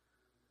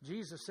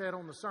 Jesus said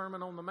on the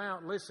Sermon on the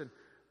Mount, listen,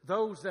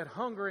 those that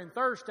hunger and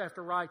thirst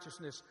after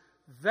righteousness,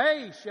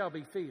 they shall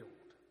be filled.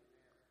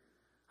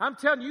 I'm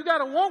telling you, you got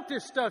to want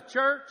this stuff,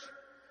 church.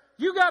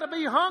 You got to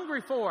be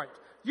hungry for it.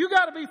 You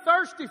got to be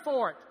thirsty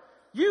for it.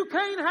 You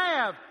can't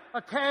have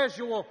a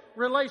casual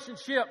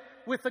relationship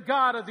with the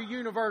God of the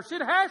universe.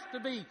 It has to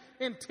be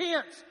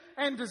intense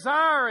and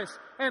desirous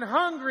and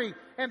hungry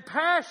and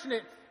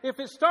passionate. If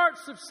it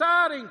starts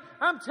subsiding,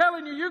 I'm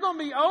telling you, you're going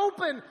to be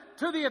open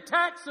to the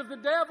attacks of the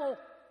devil.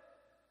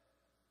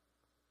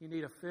 You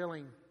need a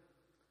filling,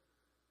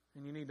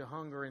 and you need to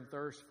hunger and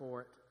thirst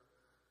for it.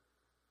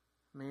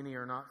 Many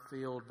are not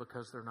filled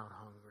because they're not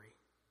hungry.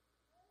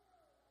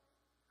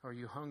 Are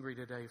you hungry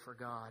today for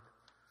God?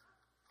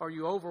 Are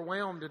you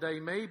overwhelmed today?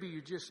 Maybe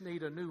you just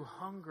need a new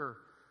hunger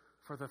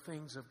for the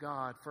things of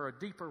God, for a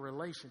deeper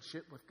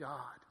relationship with God.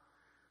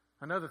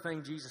 Another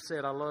thing Jesus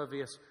said, I love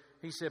this.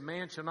 He said,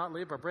 man shall not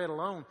live by bread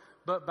alone,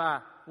 but by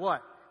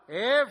what?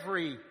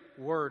 Every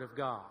word of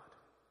God.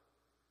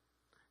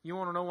 You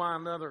want to know why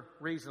another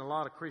reason a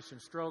lot of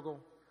Christians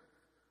struggle?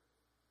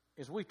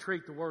 Is we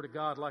treat the Word of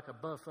God like a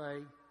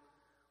buffet.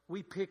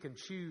 We pick and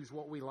choose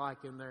what we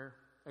like in there.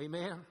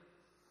 Amen?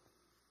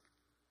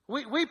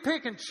 We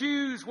pick and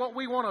choose what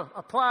we want to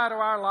apply to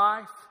our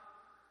life.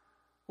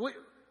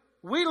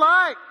 We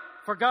like,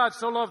 for God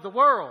so loved the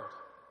world.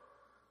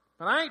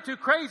 But I ain't too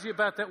crazy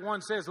about that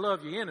one says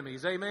love your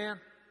enemies. Amen?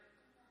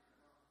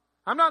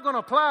 I'm not going to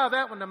apply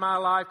that one to my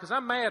life because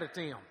I'm mad at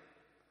them.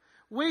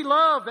 We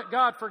love that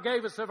God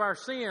forgave us of our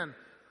sin,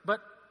 but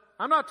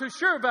I'm not too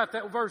sure about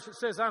that verse that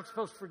says I'm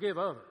supposed to forgive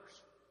others.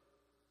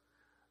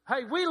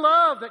 Hey, we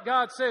love that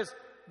God says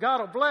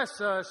God will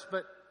bless us,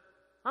 but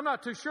I'm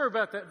not too sure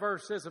about that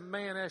verse that says a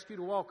man asks you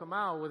to walk a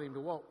mile with him to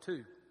walk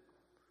two.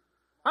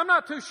 I'm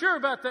not too sure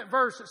about that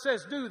verse that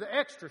says do the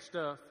extra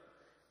stuff,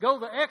 go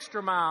the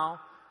extra mile.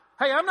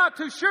 Hey, I'm not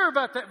too sure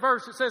about that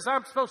verse that says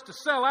I'm supposed to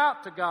sell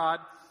out to God.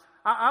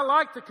 I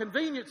like the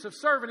convenience of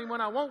serving Him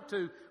when I want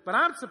to, but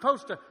I'm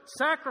supposed to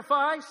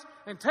sacrifice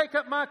and take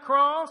up my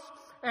cross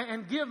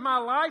and give my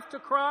life to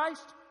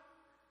Christ.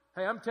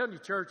 Hey, I'm telling you,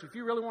 church, if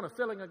you really want a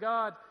feeling of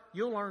God,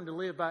 you'll learn to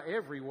live by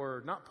every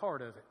word, not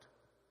part of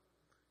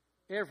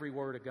it. Every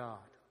word of God.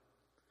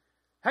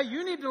 Hey,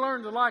 you need to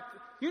learn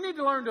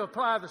to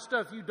apply the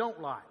stuff you don't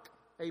like.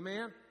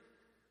 Amen?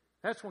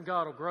 That's when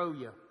God will grow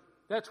you.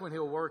 That's when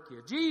He'll work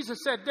you. Jesus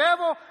said,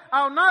 devil,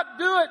 I'll not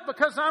do it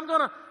because I'm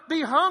going to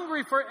be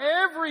hungry for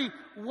every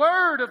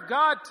word of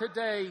God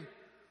today.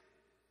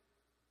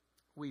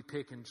 We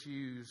pick and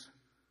choose.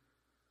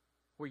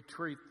 We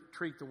treat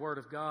the Word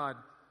of God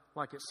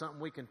like it's something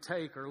we can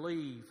take or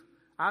leave.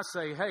 I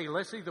say, hey,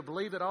 let's either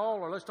believe it all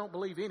or let's don't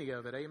believe any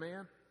of it.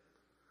 Amen?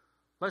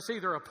 Let's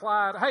either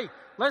apply it. Hey,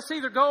 let's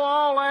either go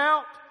all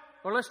out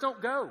or let's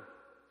don't go.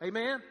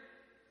 Amen?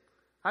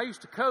 I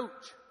used to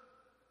coach.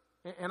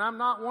 And I'm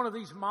not one of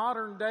these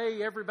modern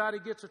day everybody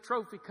gets a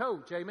trophy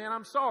coach. Amen?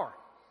 I'm sorry.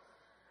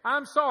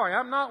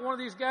 I'm not one of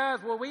these guys,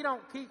 well, we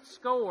don't keep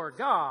score.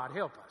 God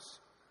help us.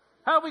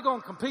 How are we going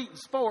to compete in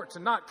sports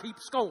and not keep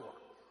score?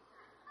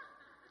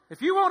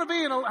 If you want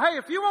to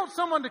if you want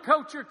someone to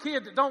coach your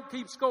kid that don't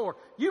keep score,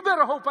 you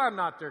better hope I'm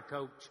not their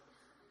coach.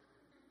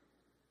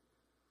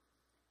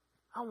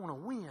 I want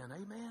to win.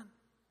 Amen?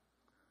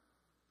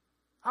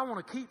 I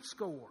want to keep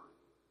score.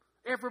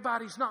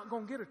 Everybody's not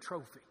going to get a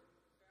trophy.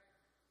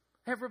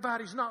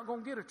 Everybody's not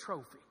going to get a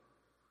trophy.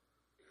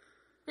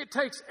 It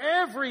takes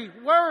every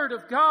word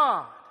of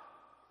God.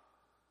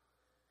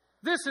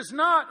 This is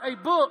not a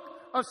book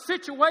of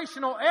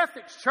situational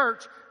ethics,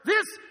 church.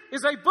 This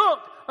is a book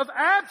of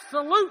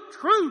absolute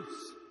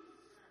truths.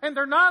 And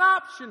they're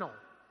not optional.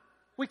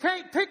 We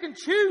can't pick and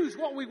choose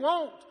what we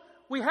want.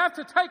 We have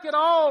to take it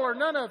all or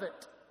none of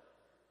it.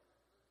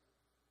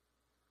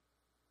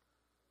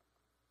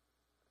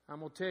 I'm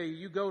going to tell you,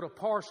 you go to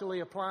partially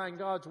applying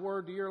God's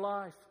Word to your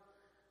life,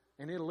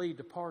 and it'll lead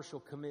to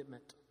partial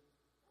commitment.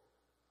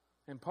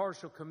 And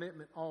partial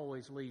commitment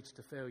always leads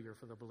to failure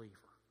for the believer.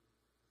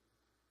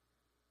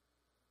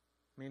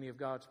 Many of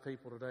God's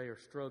people today are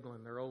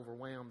struggling. They're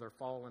overwhelmed. They're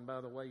falling by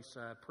the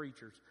wayside.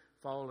 Preachers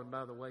falling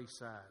by the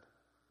wayside.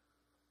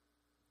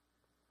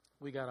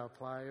 We got to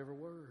apply every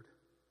word.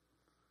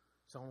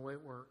 It's the only way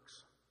it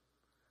works.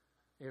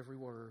 Every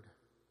word.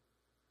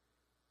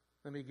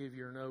 Let me give you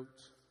your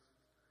notes.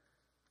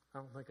 I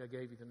don't think I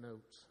gave you the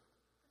notes.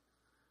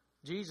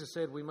 Jesus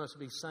said we must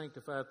be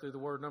sanctified through the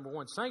Word. Number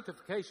one,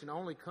 sanctification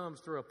only comes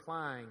through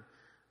applying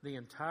the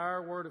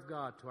entire Word of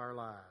God to our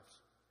lives.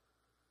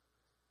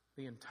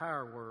 The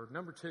entire Word.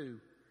 Number two,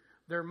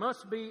 there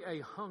must be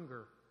a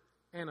hunger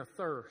and a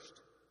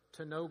thirst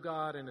to know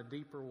God in a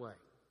deeper way,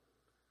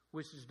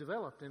 which is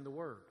developed in the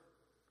Word.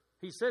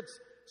 He said,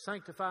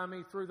 sanctify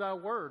me through thy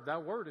Word. Thy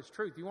Word is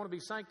truth. You want to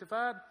be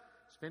sanctified?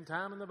 Spend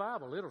time in the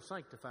Bible. It'll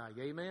sanctify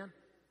you. Amen?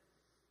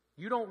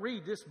 You don't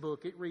read this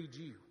book, it reads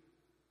you.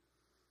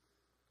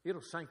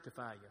 It'll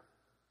sanctify you.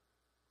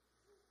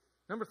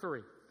 Number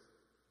three.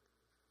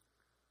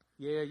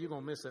 Yeah, you're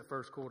going to miss that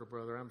first quarter,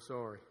 brother. I'm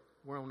sorry.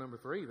 We're on number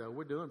three, though.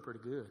 We're doing pretty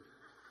good.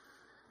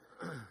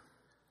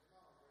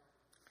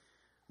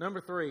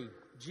 Number three,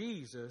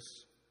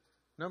 Jesus.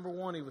 Number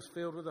one, He was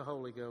filled with the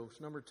Holy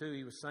Ghost. Number two,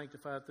 He was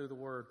sanctified through the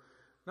Word.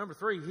 Number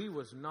three, He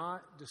was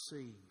not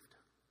deceived.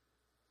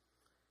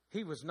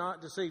 He was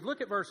not deceived.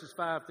 Look at verses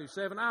 5 through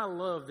 7. I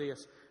love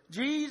this.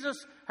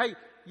 Jesus, hey,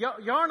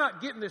 y'all are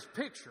not getting this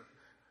picture.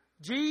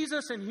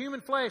 Jesus in human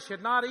flesh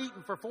had not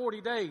eaten for 40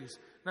 days.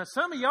 Now,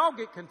 some of y'all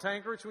get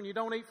cantankerous when you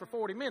don't eat for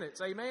 40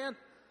 minutes. Amen?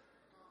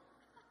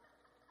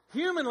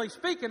 Humanly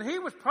speaking, He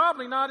was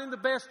probably not in the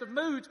best of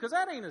moods because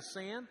that ain't a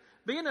sin.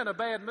 Being in a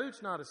bad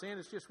mood's not a sin.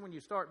 It's just when you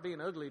start being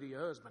ugly to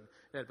your husband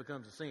that it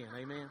becomes a sin.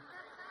 Amen?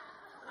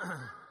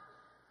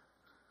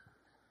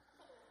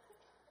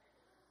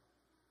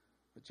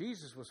 But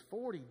Jesus was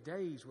 40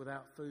 days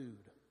without food.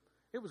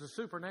 It was a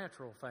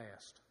supernatural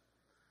fast.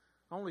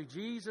 Only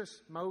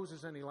Jesus,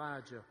 Moses, and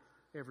Elijah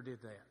ever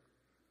did that.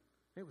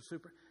 It was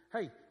super.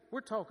 Hey,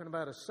 we're talking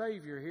about a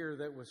Savior here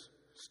that was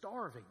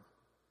starving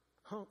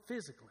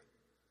physically.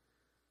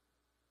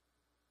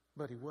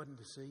 But He wasn't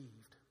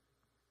deceived.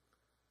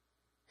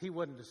 He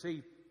wasn't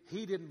deceived.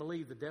 He didn't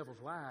believe the devil's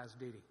lies,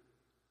 did He?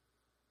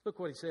 Look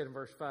what He said in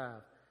verse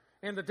 5.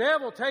 And the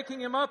devil, taking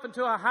Him up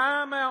into a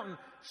high mountain,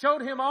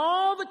 showed Him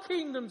all the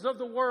kingdoms of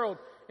the world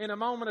in a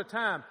moment of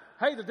time.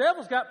 Hey, the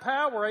devil's got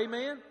power,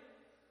 amen?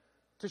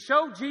 To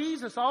show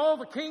Jesus all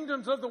the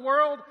kingdoms of the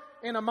world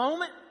in a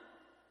moment.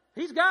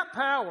 He's got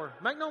power.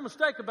 Make no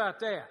mistake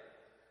about that.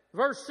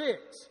 Verse 6.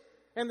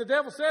 And the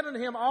devil said unto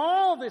him,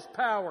 All this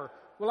power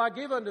will I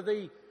give unto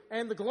thee,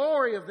 and the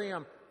glory of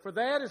them, for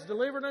that is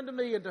delivered unto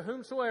me, and to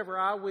whomsoever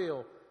I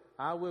will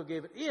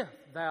give it. If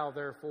thou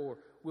therefore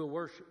will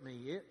worship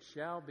me, it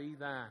shall be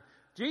thine.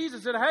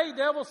 Jesus said, hey,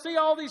 devil, see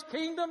all these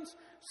kingdoms?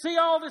 See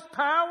all this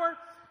power?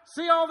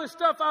 See all this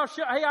stuff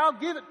I'll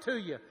give it to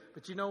you.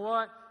 But you know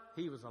what?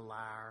 He was a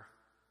liar.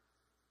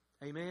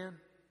 Amen?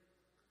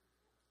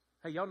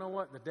 Hey, y'all know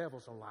what? The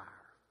devil's a liar.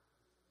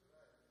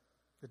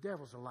 The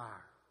devil's a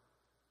liar.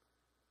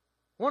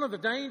 One of the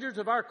dangers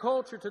of our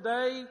culture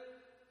today,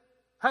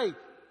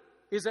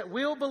 is that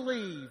we'll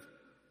believe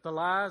the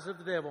lies of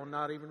the devil and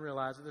not even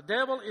realize it. The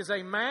devil is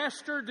a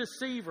master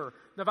deceiver.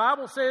 The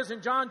Bible says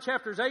in John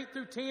chapters 8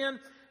 through 10,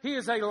 he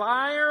is a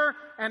liar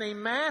and a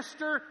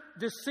master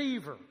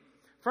deceiver.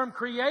 From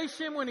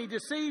creation, when he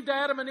deceived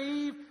Adam and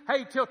Eve,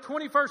 till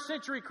 21st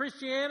century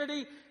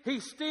Christianity,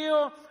 he's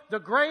still the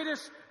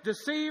greatest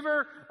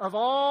deceiver of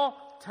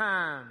all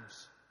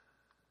times.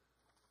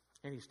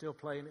 And he's still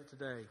playing it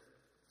today.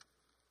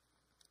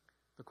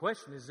 The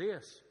question is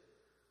this: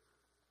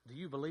 do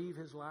you believe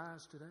his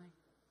lies today?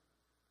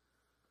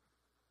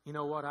 You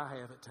know what? I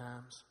have at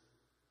times.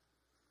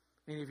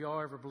 Any of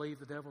y'all ever believe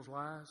the devil's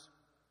lies?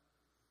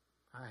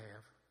 I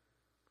have.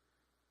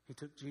 He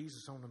took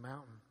Jesus on the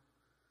mountain.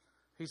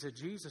 He said,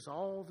 Jesus,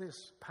 all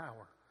this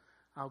power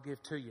I'll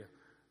give to you.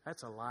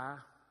 That's a lie.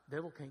 The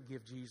devil can't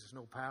give Jesus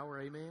no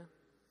power, amen?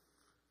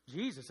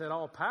 Jesus said,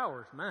 all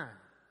power is mine.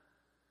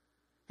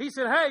 He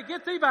said, hey,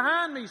 get thee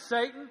behind me,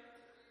 Satan.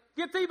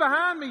 Get thee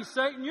behind me,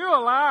 Satan. You're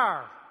a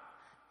liar.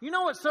 You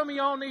know what some of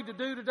y'all need to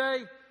do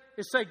today?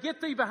 Is say,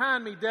 get thee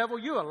behind me, devil.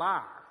 You're a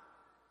liar.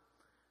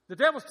 The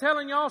devil's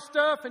telling y'all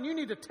stuff, and you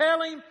need to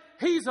tell him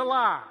he's a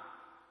liar.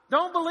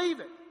 Don't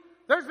believe it.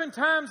 There's been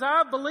times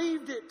I've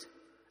believed it.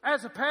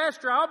 As a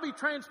pastor, I'll be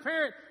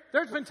transparent.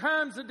 There's been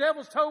times the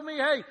devil's told me,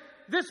 hey,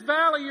 this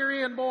valley you're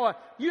in, boy,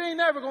 you ain't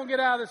never going to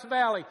get out of this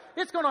valley.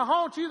 It's going to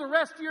haunt you the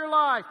rest of your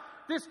life.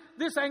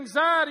 This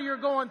anxiety you're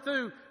going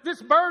through, this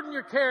burden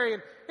you're carrying,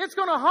 it's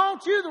going to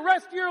haunt you the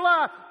rest of your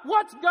life.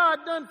 What's God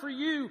done for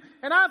you?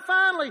 And I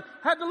finally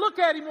had to look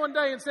at him one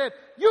day and said,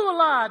 you a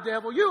lie,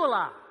 devil, you a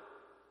lie.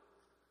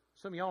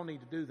 Some of y'all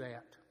need to do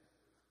that.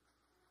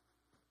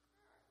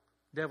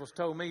 Devil's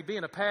told me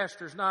being a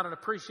pastor is not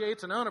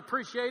it's an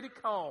unappreciated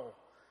call.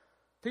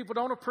 People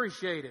don't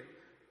appreciate it.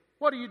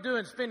 What are you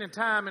doing spending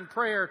time in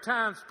prayer,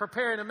 time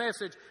preparing a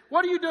message?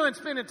 What are you doing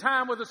spending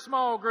time with a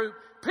small group?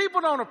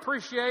 People don't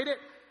appreciate it.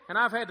 And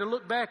I've had to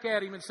look back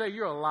at him and say,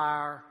 you're a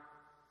liar.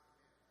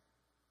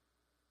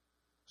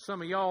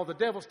 Some of y'all, the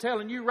devil's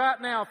telling you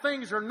right now,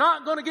 things are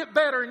not going to get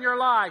better in your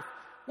life.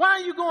 Why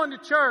are you going to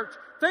church?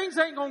 Things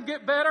ain't going to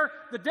get better.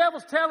 The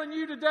devil's telling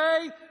you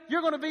today,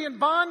 you're going to be in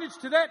bondage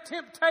to that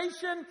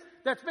temptation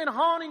that's been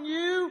haunting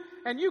you,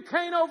 and you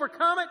can't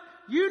overcome it.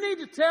 You need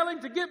to tell him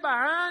to get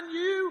behind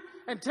you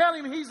and tell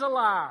him he's a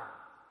liar.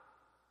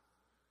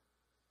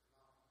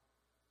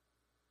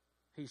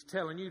 He's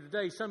telling you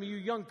today, some of you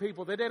young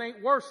people, that it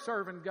ain't worth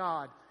serving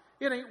God.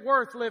 It ain't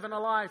worth living a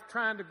life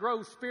trying to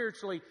grow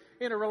spiritually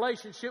in a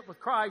relationship with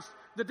Christ.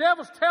 The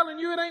devil's telling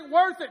you it ain't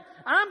worth it.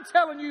 I'm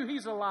telling you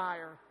he's a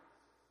liar.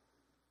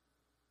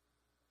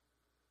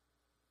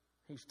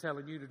 He's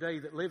telling you today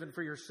that living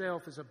for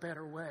yourself is a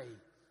better way.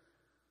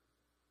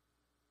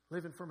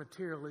 Living for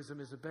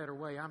materialism is a better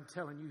way. I'm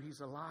telling you he's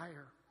a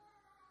liar.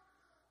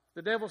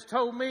 The devil's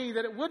told me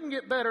that it wouldn't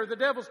get better. The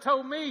devil's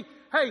told me,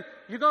 hey,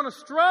 you're going to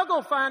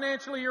struggle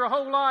financially your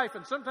whole life.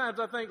 And sometimes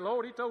I think,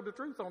 Lord, he told the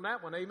truth on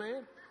that one.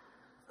 Amen.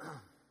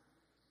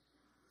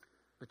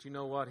 But you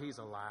know what? He's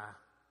a lie.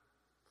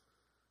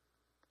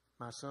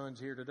 My son's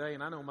here today,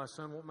 and I know my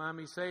son won't mind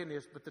me saying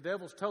this, but the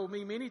devil's told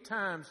me many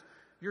times,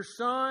 your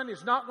son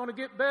is not going to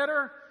get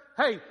better.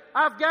 Hey,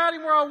 I've got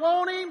him where I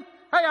want him.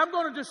 Hey, I'm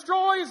going to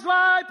destroy his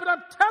life. But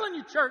I'm telling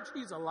you, church,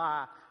 he's a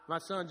lie. My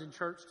son's in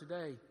church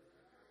today.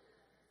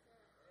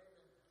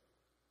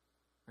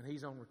 And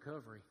he's on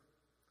recovery.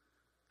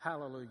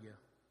 Hallelujah.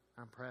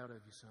 I'm proud of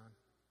you, son.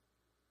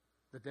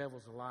 The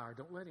devil's a liar.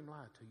 Don't let him lie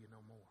to you no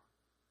more.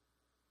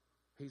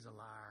 He's a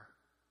liar.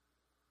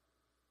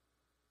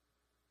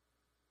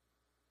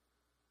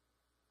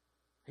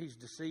 He's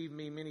deceived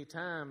me many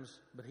times,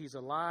 but he's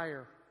a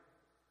liar.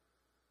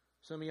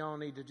 Some of y'all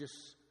need to just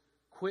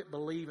quit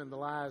believing the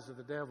lies of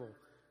the devil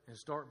and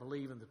start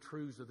believing the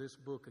truths of this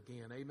book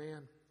again.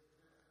 Amen?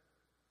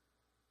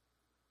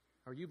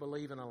 Are you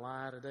believing a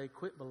lie today?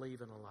 Quit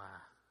believing a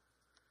lie.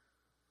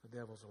 The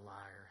devil's a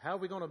liar. How are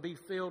we going to be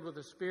filled with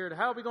the Spirit?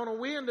 How are we going to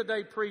win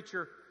today,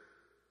 preacher?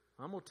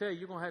 I'm going to tell you,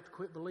 you're going to have to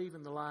quit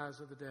believing the lies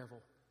of the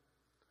devil.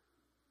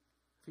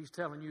 If he's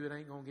telling you it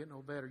ain't going to get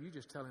no better, you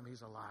just tell him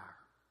he's a liar.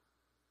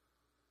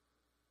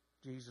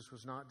 Jesus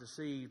was not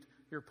deceived.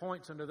 Your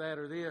points under that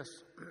are this.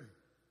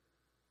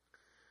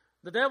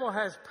 The devil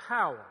has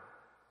power,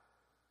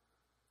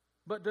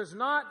 but does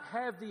not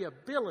have the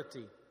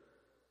ability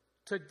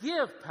to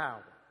give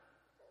power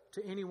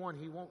to anyone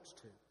he wants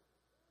to.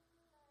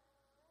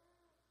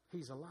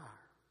 He's a liar.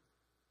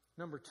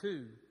 Number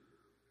 2,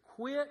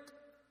 quit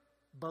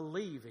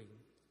believing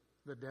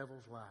the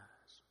devil's lies.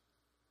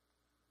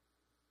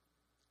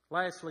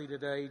 Lastly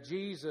today,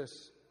 Jesus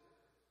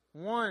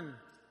won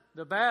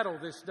the battle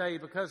this day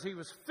because He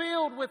was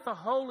filled with the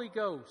Holy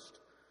Ghost,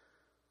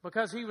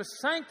 because He was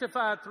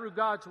sanctified through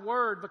God's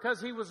Word, because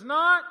He was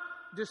not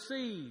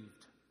deceived.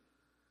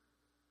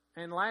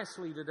 And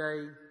lastly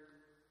today,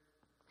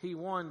 He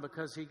won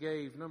because He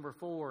gave, number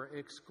 4,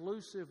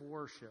 exclusive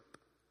worship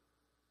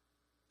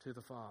to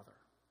the Father.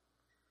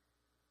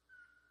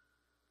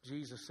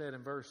 Jesus said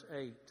in verse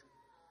 8,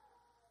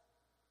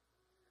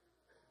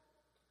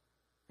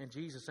 and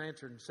Jesus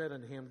answered and said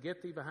unto him,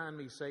 Get thee behind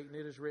me, Satan,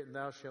 it is written,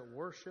 Thou shalt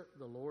worship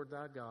the Lord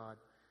thy God,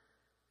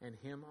 and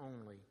Him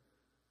only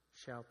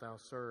shalt thou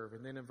serve.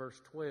 And then in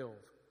verse 12,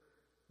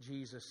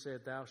 Jesus said,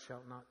 Thou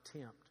shalt not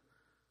tempt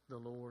the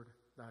Lord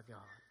thy God.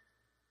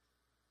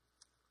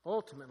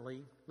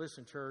 Ultimately,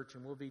 listen, church,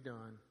 and we'll be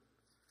done.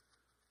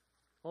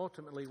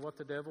 Ultimately, what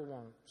the devil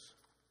wants,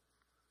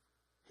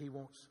 he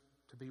wants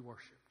to be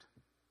worshiped.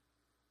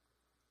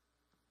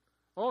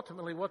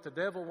 Ultimately, what the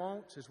devil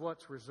wants is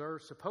what's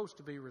supposed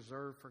to be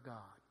reserved for God,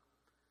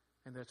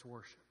 and that's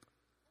worship.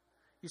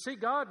 You see,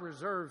 God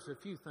reserves a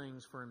few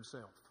things for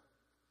Himself.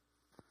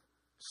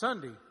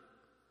 Sunday.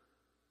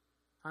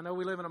 I know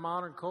we live in a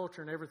modern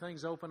culture and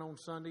everything's open on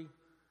Sunday,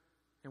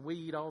 and we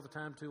eat all the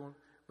time too.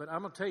 But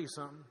I'm going to tell you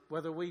something.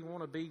 Whether we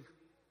want to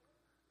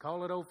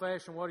call it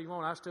old-fashioned, what do you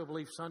want? I still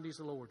believe Sunday's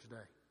the Lord's day.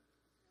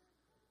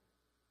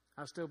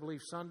 I still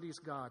believe Sunday's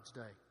God's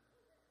day.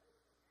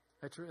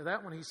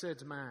 That one He said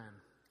is mine.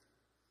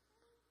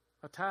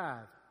 A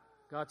tithe.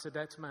 God said,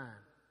 that's mine.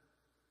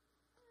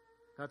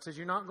 God says,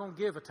 you're not going to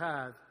give a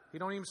tithe. He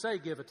don't even say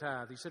give a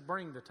tithe. He said,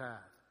 bring the tithe.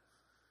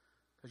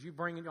 Because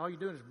all you're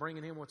doing is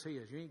bringing Him what's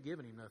His. You ain't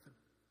giving Him nothing.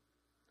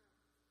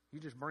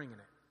 You're just bringing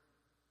it.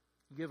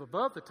 You give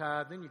above the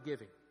tithe, then you give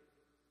Him.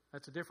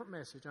 That's a different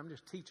message. I'm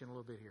just teaching a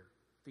little bit here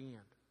at the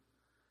end.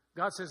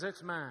 God says,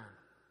 that's mine.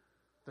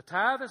 The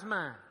tithe is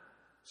mine.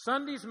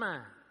 Sunday's mine.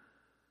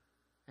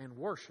 And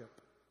worship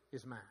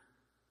is mine.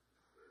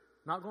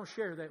 Not going to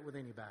share that with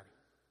anybody.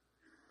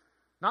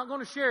 Not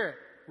going to share it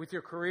with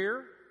your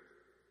career.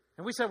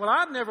 And we say, well,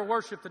 I've never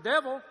worshiped the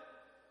devil.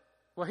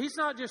 Well, He's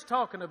not just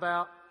talking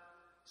about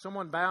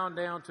someone bowing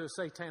down to a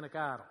satanic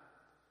idol.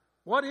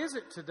 What is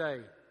it today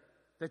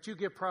that you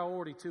give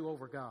priority to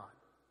over God?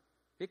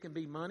 It can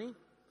be money.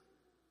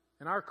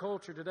 In our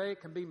culture today,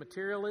 it can be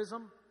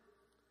materialism.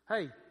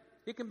 Hey,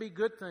 it can be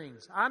good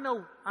things. I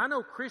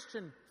know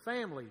Christian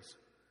families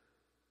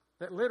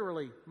that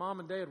literally mom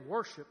and dad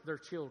worship their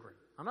children.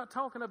 I'm not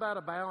talking about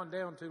a bowing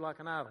down to like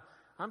an idol.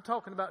 I'm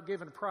talking about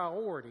giving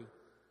priority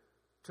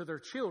to their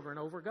children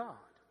over God.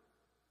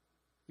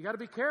 You got to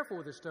be careful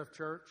with this stuff,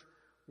 church.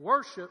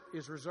 Worship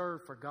is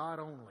reserved for God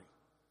only.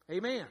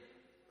 Amen.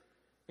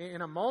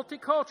 In a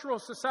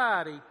multicultural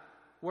society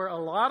where a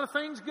lot of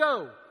things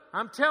go,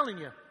 I'm telling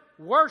you,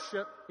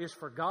 worship is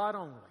for God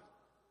only.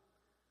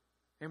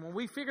 And when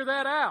we figure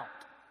that out,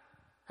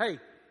 hey,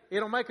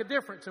 it'll make a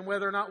difference in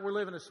whether or not we're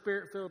living a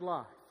Spirit-filled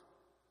life.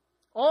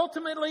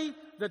 Ultimately,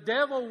 the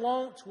devil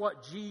wants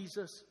what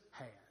Jesus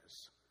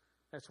has.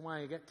 That's why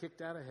He got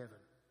kicked out of heaven.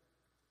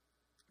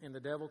 And the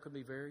devil can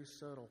be very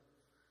subtle.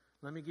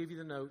 Let me give you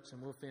the notes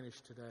and we'll finish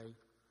today.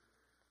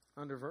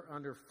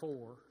 Under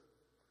 4.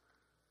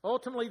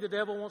 Ultimately, the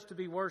devil wants to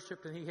be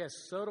worshipped, and he has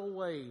subtle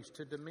ways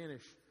to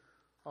diminish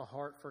a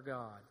heart for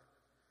God.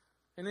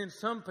 And then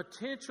some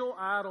potential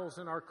idols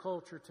in our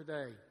culture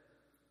today.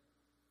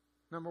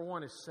 Number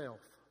 1 is self.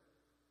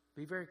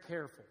 Be very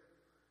careful.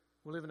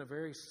 We live in a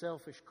very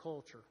selfish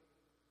culture.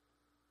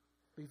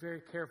 Be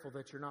very careful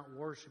that you're not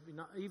worshiping.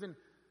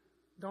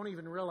 Don't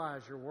even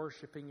realize you're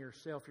worshiping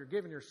yourself. You're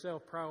giving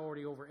yourself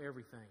priority over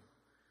everything.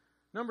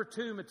 Number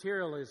 2,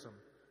 materialism.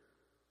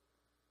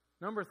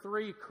 Number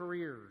 3,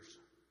 careers.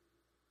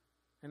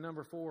 And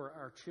number 4,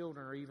 our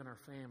children or even our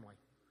family.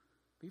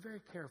 Be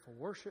very careful.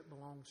 Worship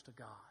belongs to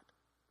God.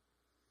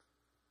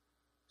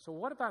 So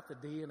what about the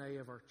DNA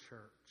of our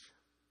church?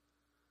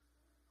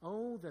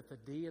 Oh, that the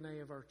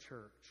DNA of our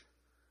church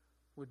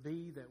would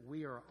be that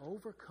we are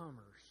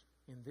overcomers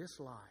in this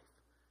life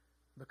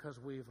because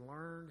we've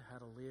learned how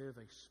to live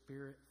a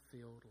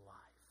Spirit-filled life.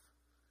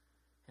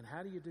 And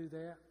how do you do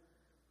that?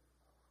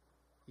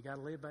 You got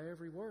to live by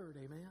every word,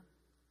 amen?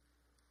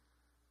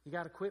 You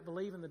got to quit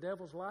believing the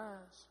devil's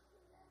lies.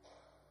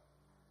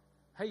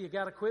 Hey, you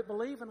got to quit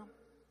believing them.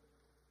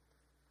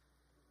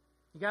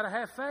 You got to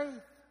have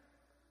faith.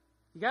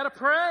 You got to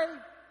pray.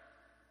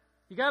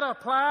 You got to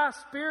apply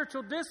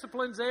spiritual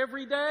disciplines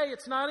every day.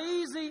 It's not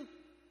easy.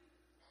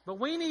 But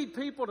we need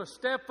people to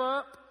step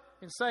up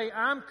and say,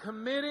 I'm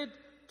committed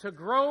to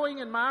growing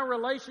in my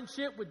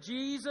relationship with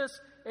Jesus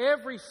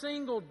every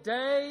single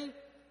day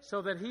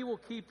so that He will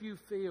keep you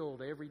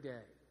filled every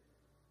day.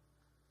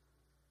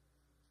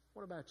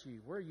 What about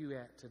you? Where are you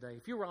at today?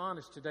 If you were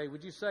honest today,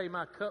 would you say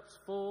my cup's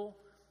full,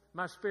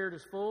 my spirit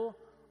is full?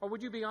 Or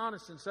would you be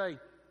honest and say,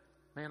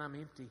 man, I'm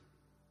empty,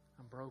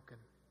 I'm broken?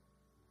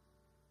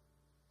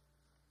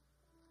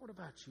 What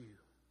about you?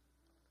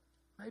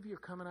 Maybe you're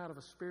coming out of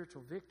a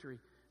spiritual victory.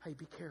 Hey,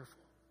 be careful.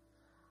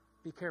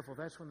 Be careful.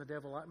 That's when the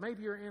devil...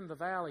 Maybe you're in the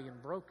valley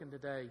and broken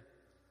today.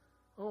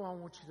 Oh, I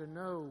want you to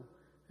know,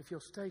 if you'll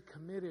stay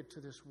committed to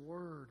this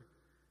word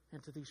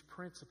and to these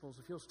principles,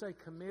 if you'll stay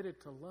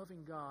committed to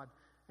loving God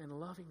and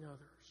loving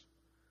others,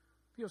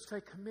 if you'll stay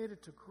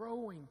committed to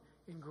growing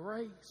in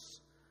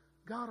grace,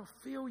 God will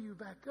fill you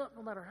back up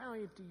no matter how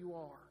empty you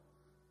are.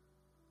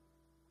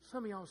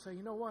 Some of y'all say,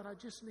 you know what, I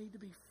just need to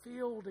be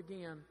filled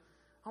again.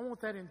 I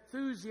want that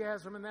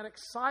enthusiasm and that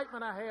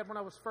excitement I had when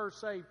I was first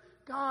saved.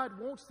 God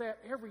wants that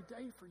every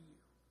day for you.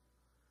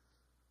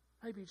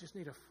 Maybe you just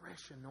need a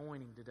fresh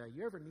anointing today.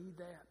 You ever need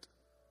that?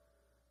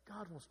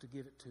 God wants to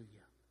give it to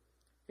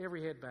you.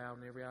 Every head bowed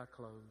and every eye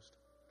closed.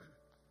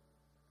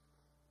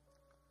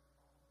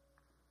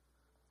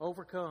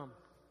 Overcome.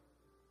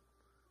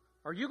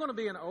 Are you going to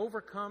be an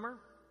overcomer,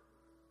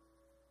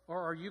 or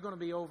are you going to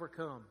be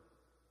overcome?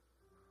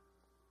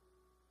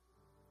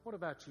 What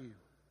about you?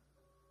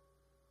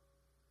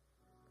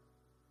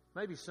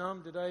 Maybe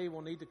some today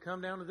will need to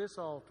come down to this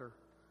altar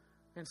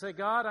and say,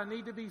 God, I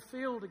need to be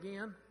filled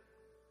again.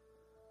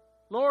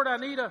 Lord, I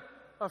need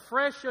a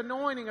fresh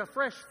anointing, a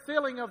fresh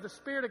filling of the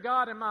Spirit of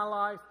God in my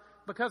life,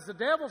 because the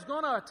devil's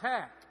going to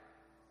attack.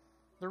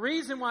 The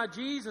reason why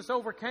Jesus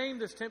overcame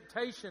this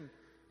temptation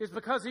is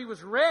because He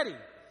was ready.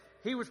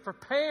 He was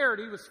prepared.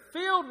 He was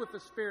filled with the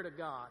Spirit of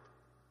God.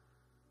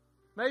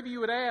 Maybe you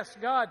would ask,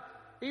 God,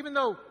 even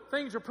though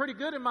things are pretty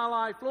good in my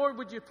life, Lord,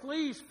 would you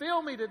please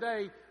fill me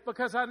today,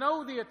 because I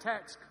know the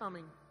attack's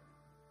coming.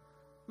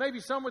 Maybe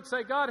some would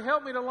say, God,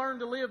 help me to learn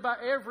to live by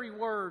every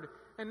word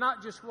and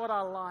not just what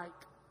I like.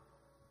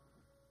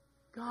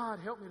 God,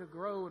 help me to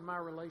grow in my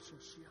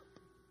relationship.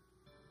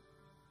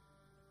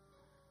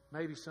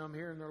 Maybe some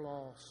here and they're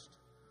lost.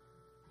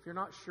 If you're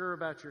not sure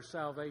about your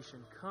salvation,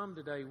 come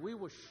today. We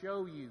will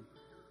show you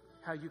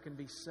how you can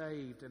be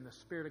saved and the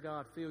Spirit of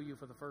God fill you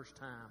for the first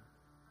time.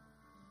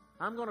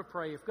 I'm going to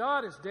pray. If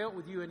God has dealt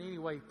with you in any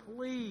way,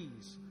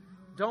 please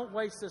don't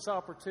waste this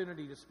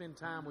opportunity to spend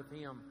time with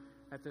Him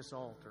at this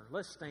altar.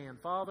 Let's stand.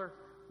 Father,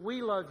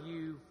 we love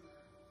you.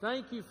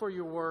 Thank you for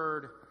your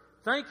word.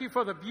 Thank you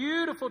for the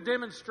beautiful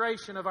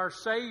demonstration of our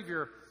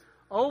Savior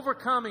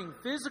overcoming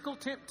physical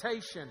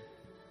temptation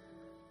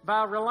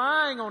by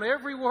relying on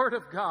every word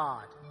of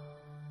God,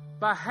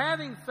 by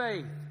having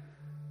faith,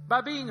 by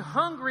being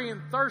hungry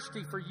and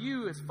thirsty for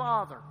you as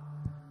Father.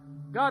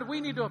 God, we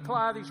need to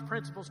apply these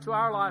principles to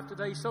our life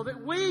today so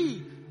that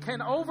we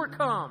can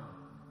overcome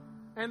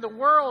and the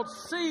world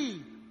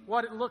see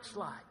what it looks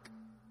like.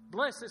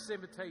 Bless this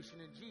invitation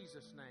in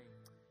Jesus' name.